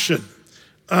compassion.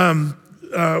 When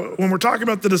we're talking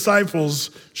about the disciples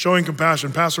showing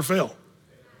compassion, pass or fail?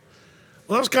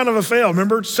 Well, that was kind of a fail.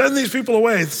 Remember, send these people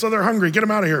away so they're hungry, get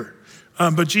them out of here.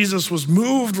 But Jesus was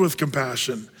moved with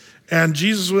compassion. And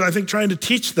Jesus was, I think, trying to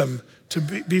teach them to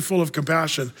be full of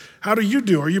compassion. How do you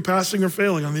do? Are you passing or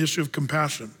failing on the issue of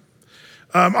compassion?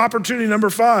 Opportunity number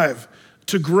 5,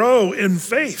 to grow in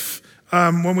faith.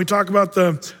 When we talk about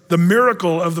the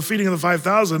miracle of the feeding of the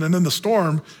 5,000 and then the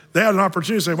storm, they had an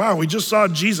opportunity to say, wow, we just saw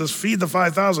Jesus feed the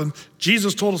 5,000.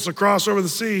 Jesus told us to cross over the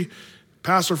sea.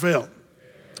 Pass or fail?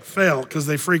 Fail, because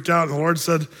they freaked out. And the Lord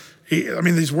said,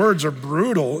 these words are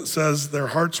brutal. It says their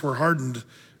hearts were hardened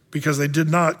because they did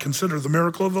not consider the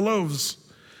miracle of the loaves.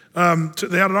 They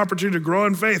had an opportunity to grow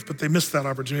in faith, but they missed that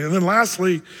opportunity. And then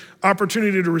lastly,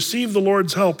 opportunity to receive the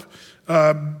Lord's help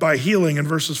by healing in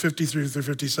verses 53 through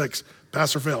 56.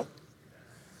 Pass or fail?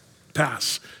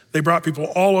 Pass. They brought people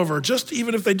all over,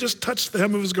 even if they just touched the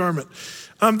hem of his garment.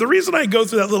 The reason I go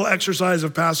through that little exercise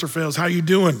of pass or fail is how you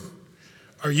doing?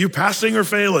 Are you passing or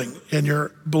failing in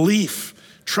your belief,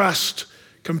 trust,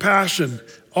 compassion?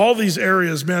 All these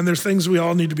areas, man, there's things we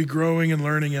all need to be growing and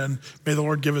learning in. May the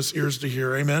Lord give us ears to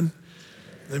hear, amen?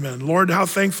 Amen. Lord, how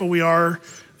thankful we are.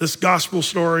 This gospel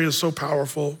story is so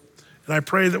powerful. And I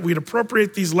pray that we'd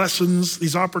appropriate these lessons,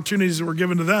 these opportunities that were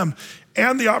given to them,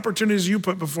 and the opportunities you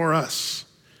put before us.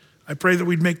 I pray that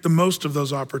we'd make the most of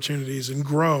those opportunities and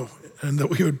grow, and that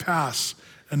we would pass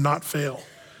and not fail.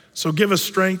 So give us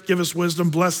strength, give us wisdom.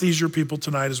 Bless these your people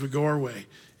tonight as we go our way.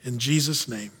 In Jesus'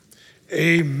 name,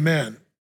 amen.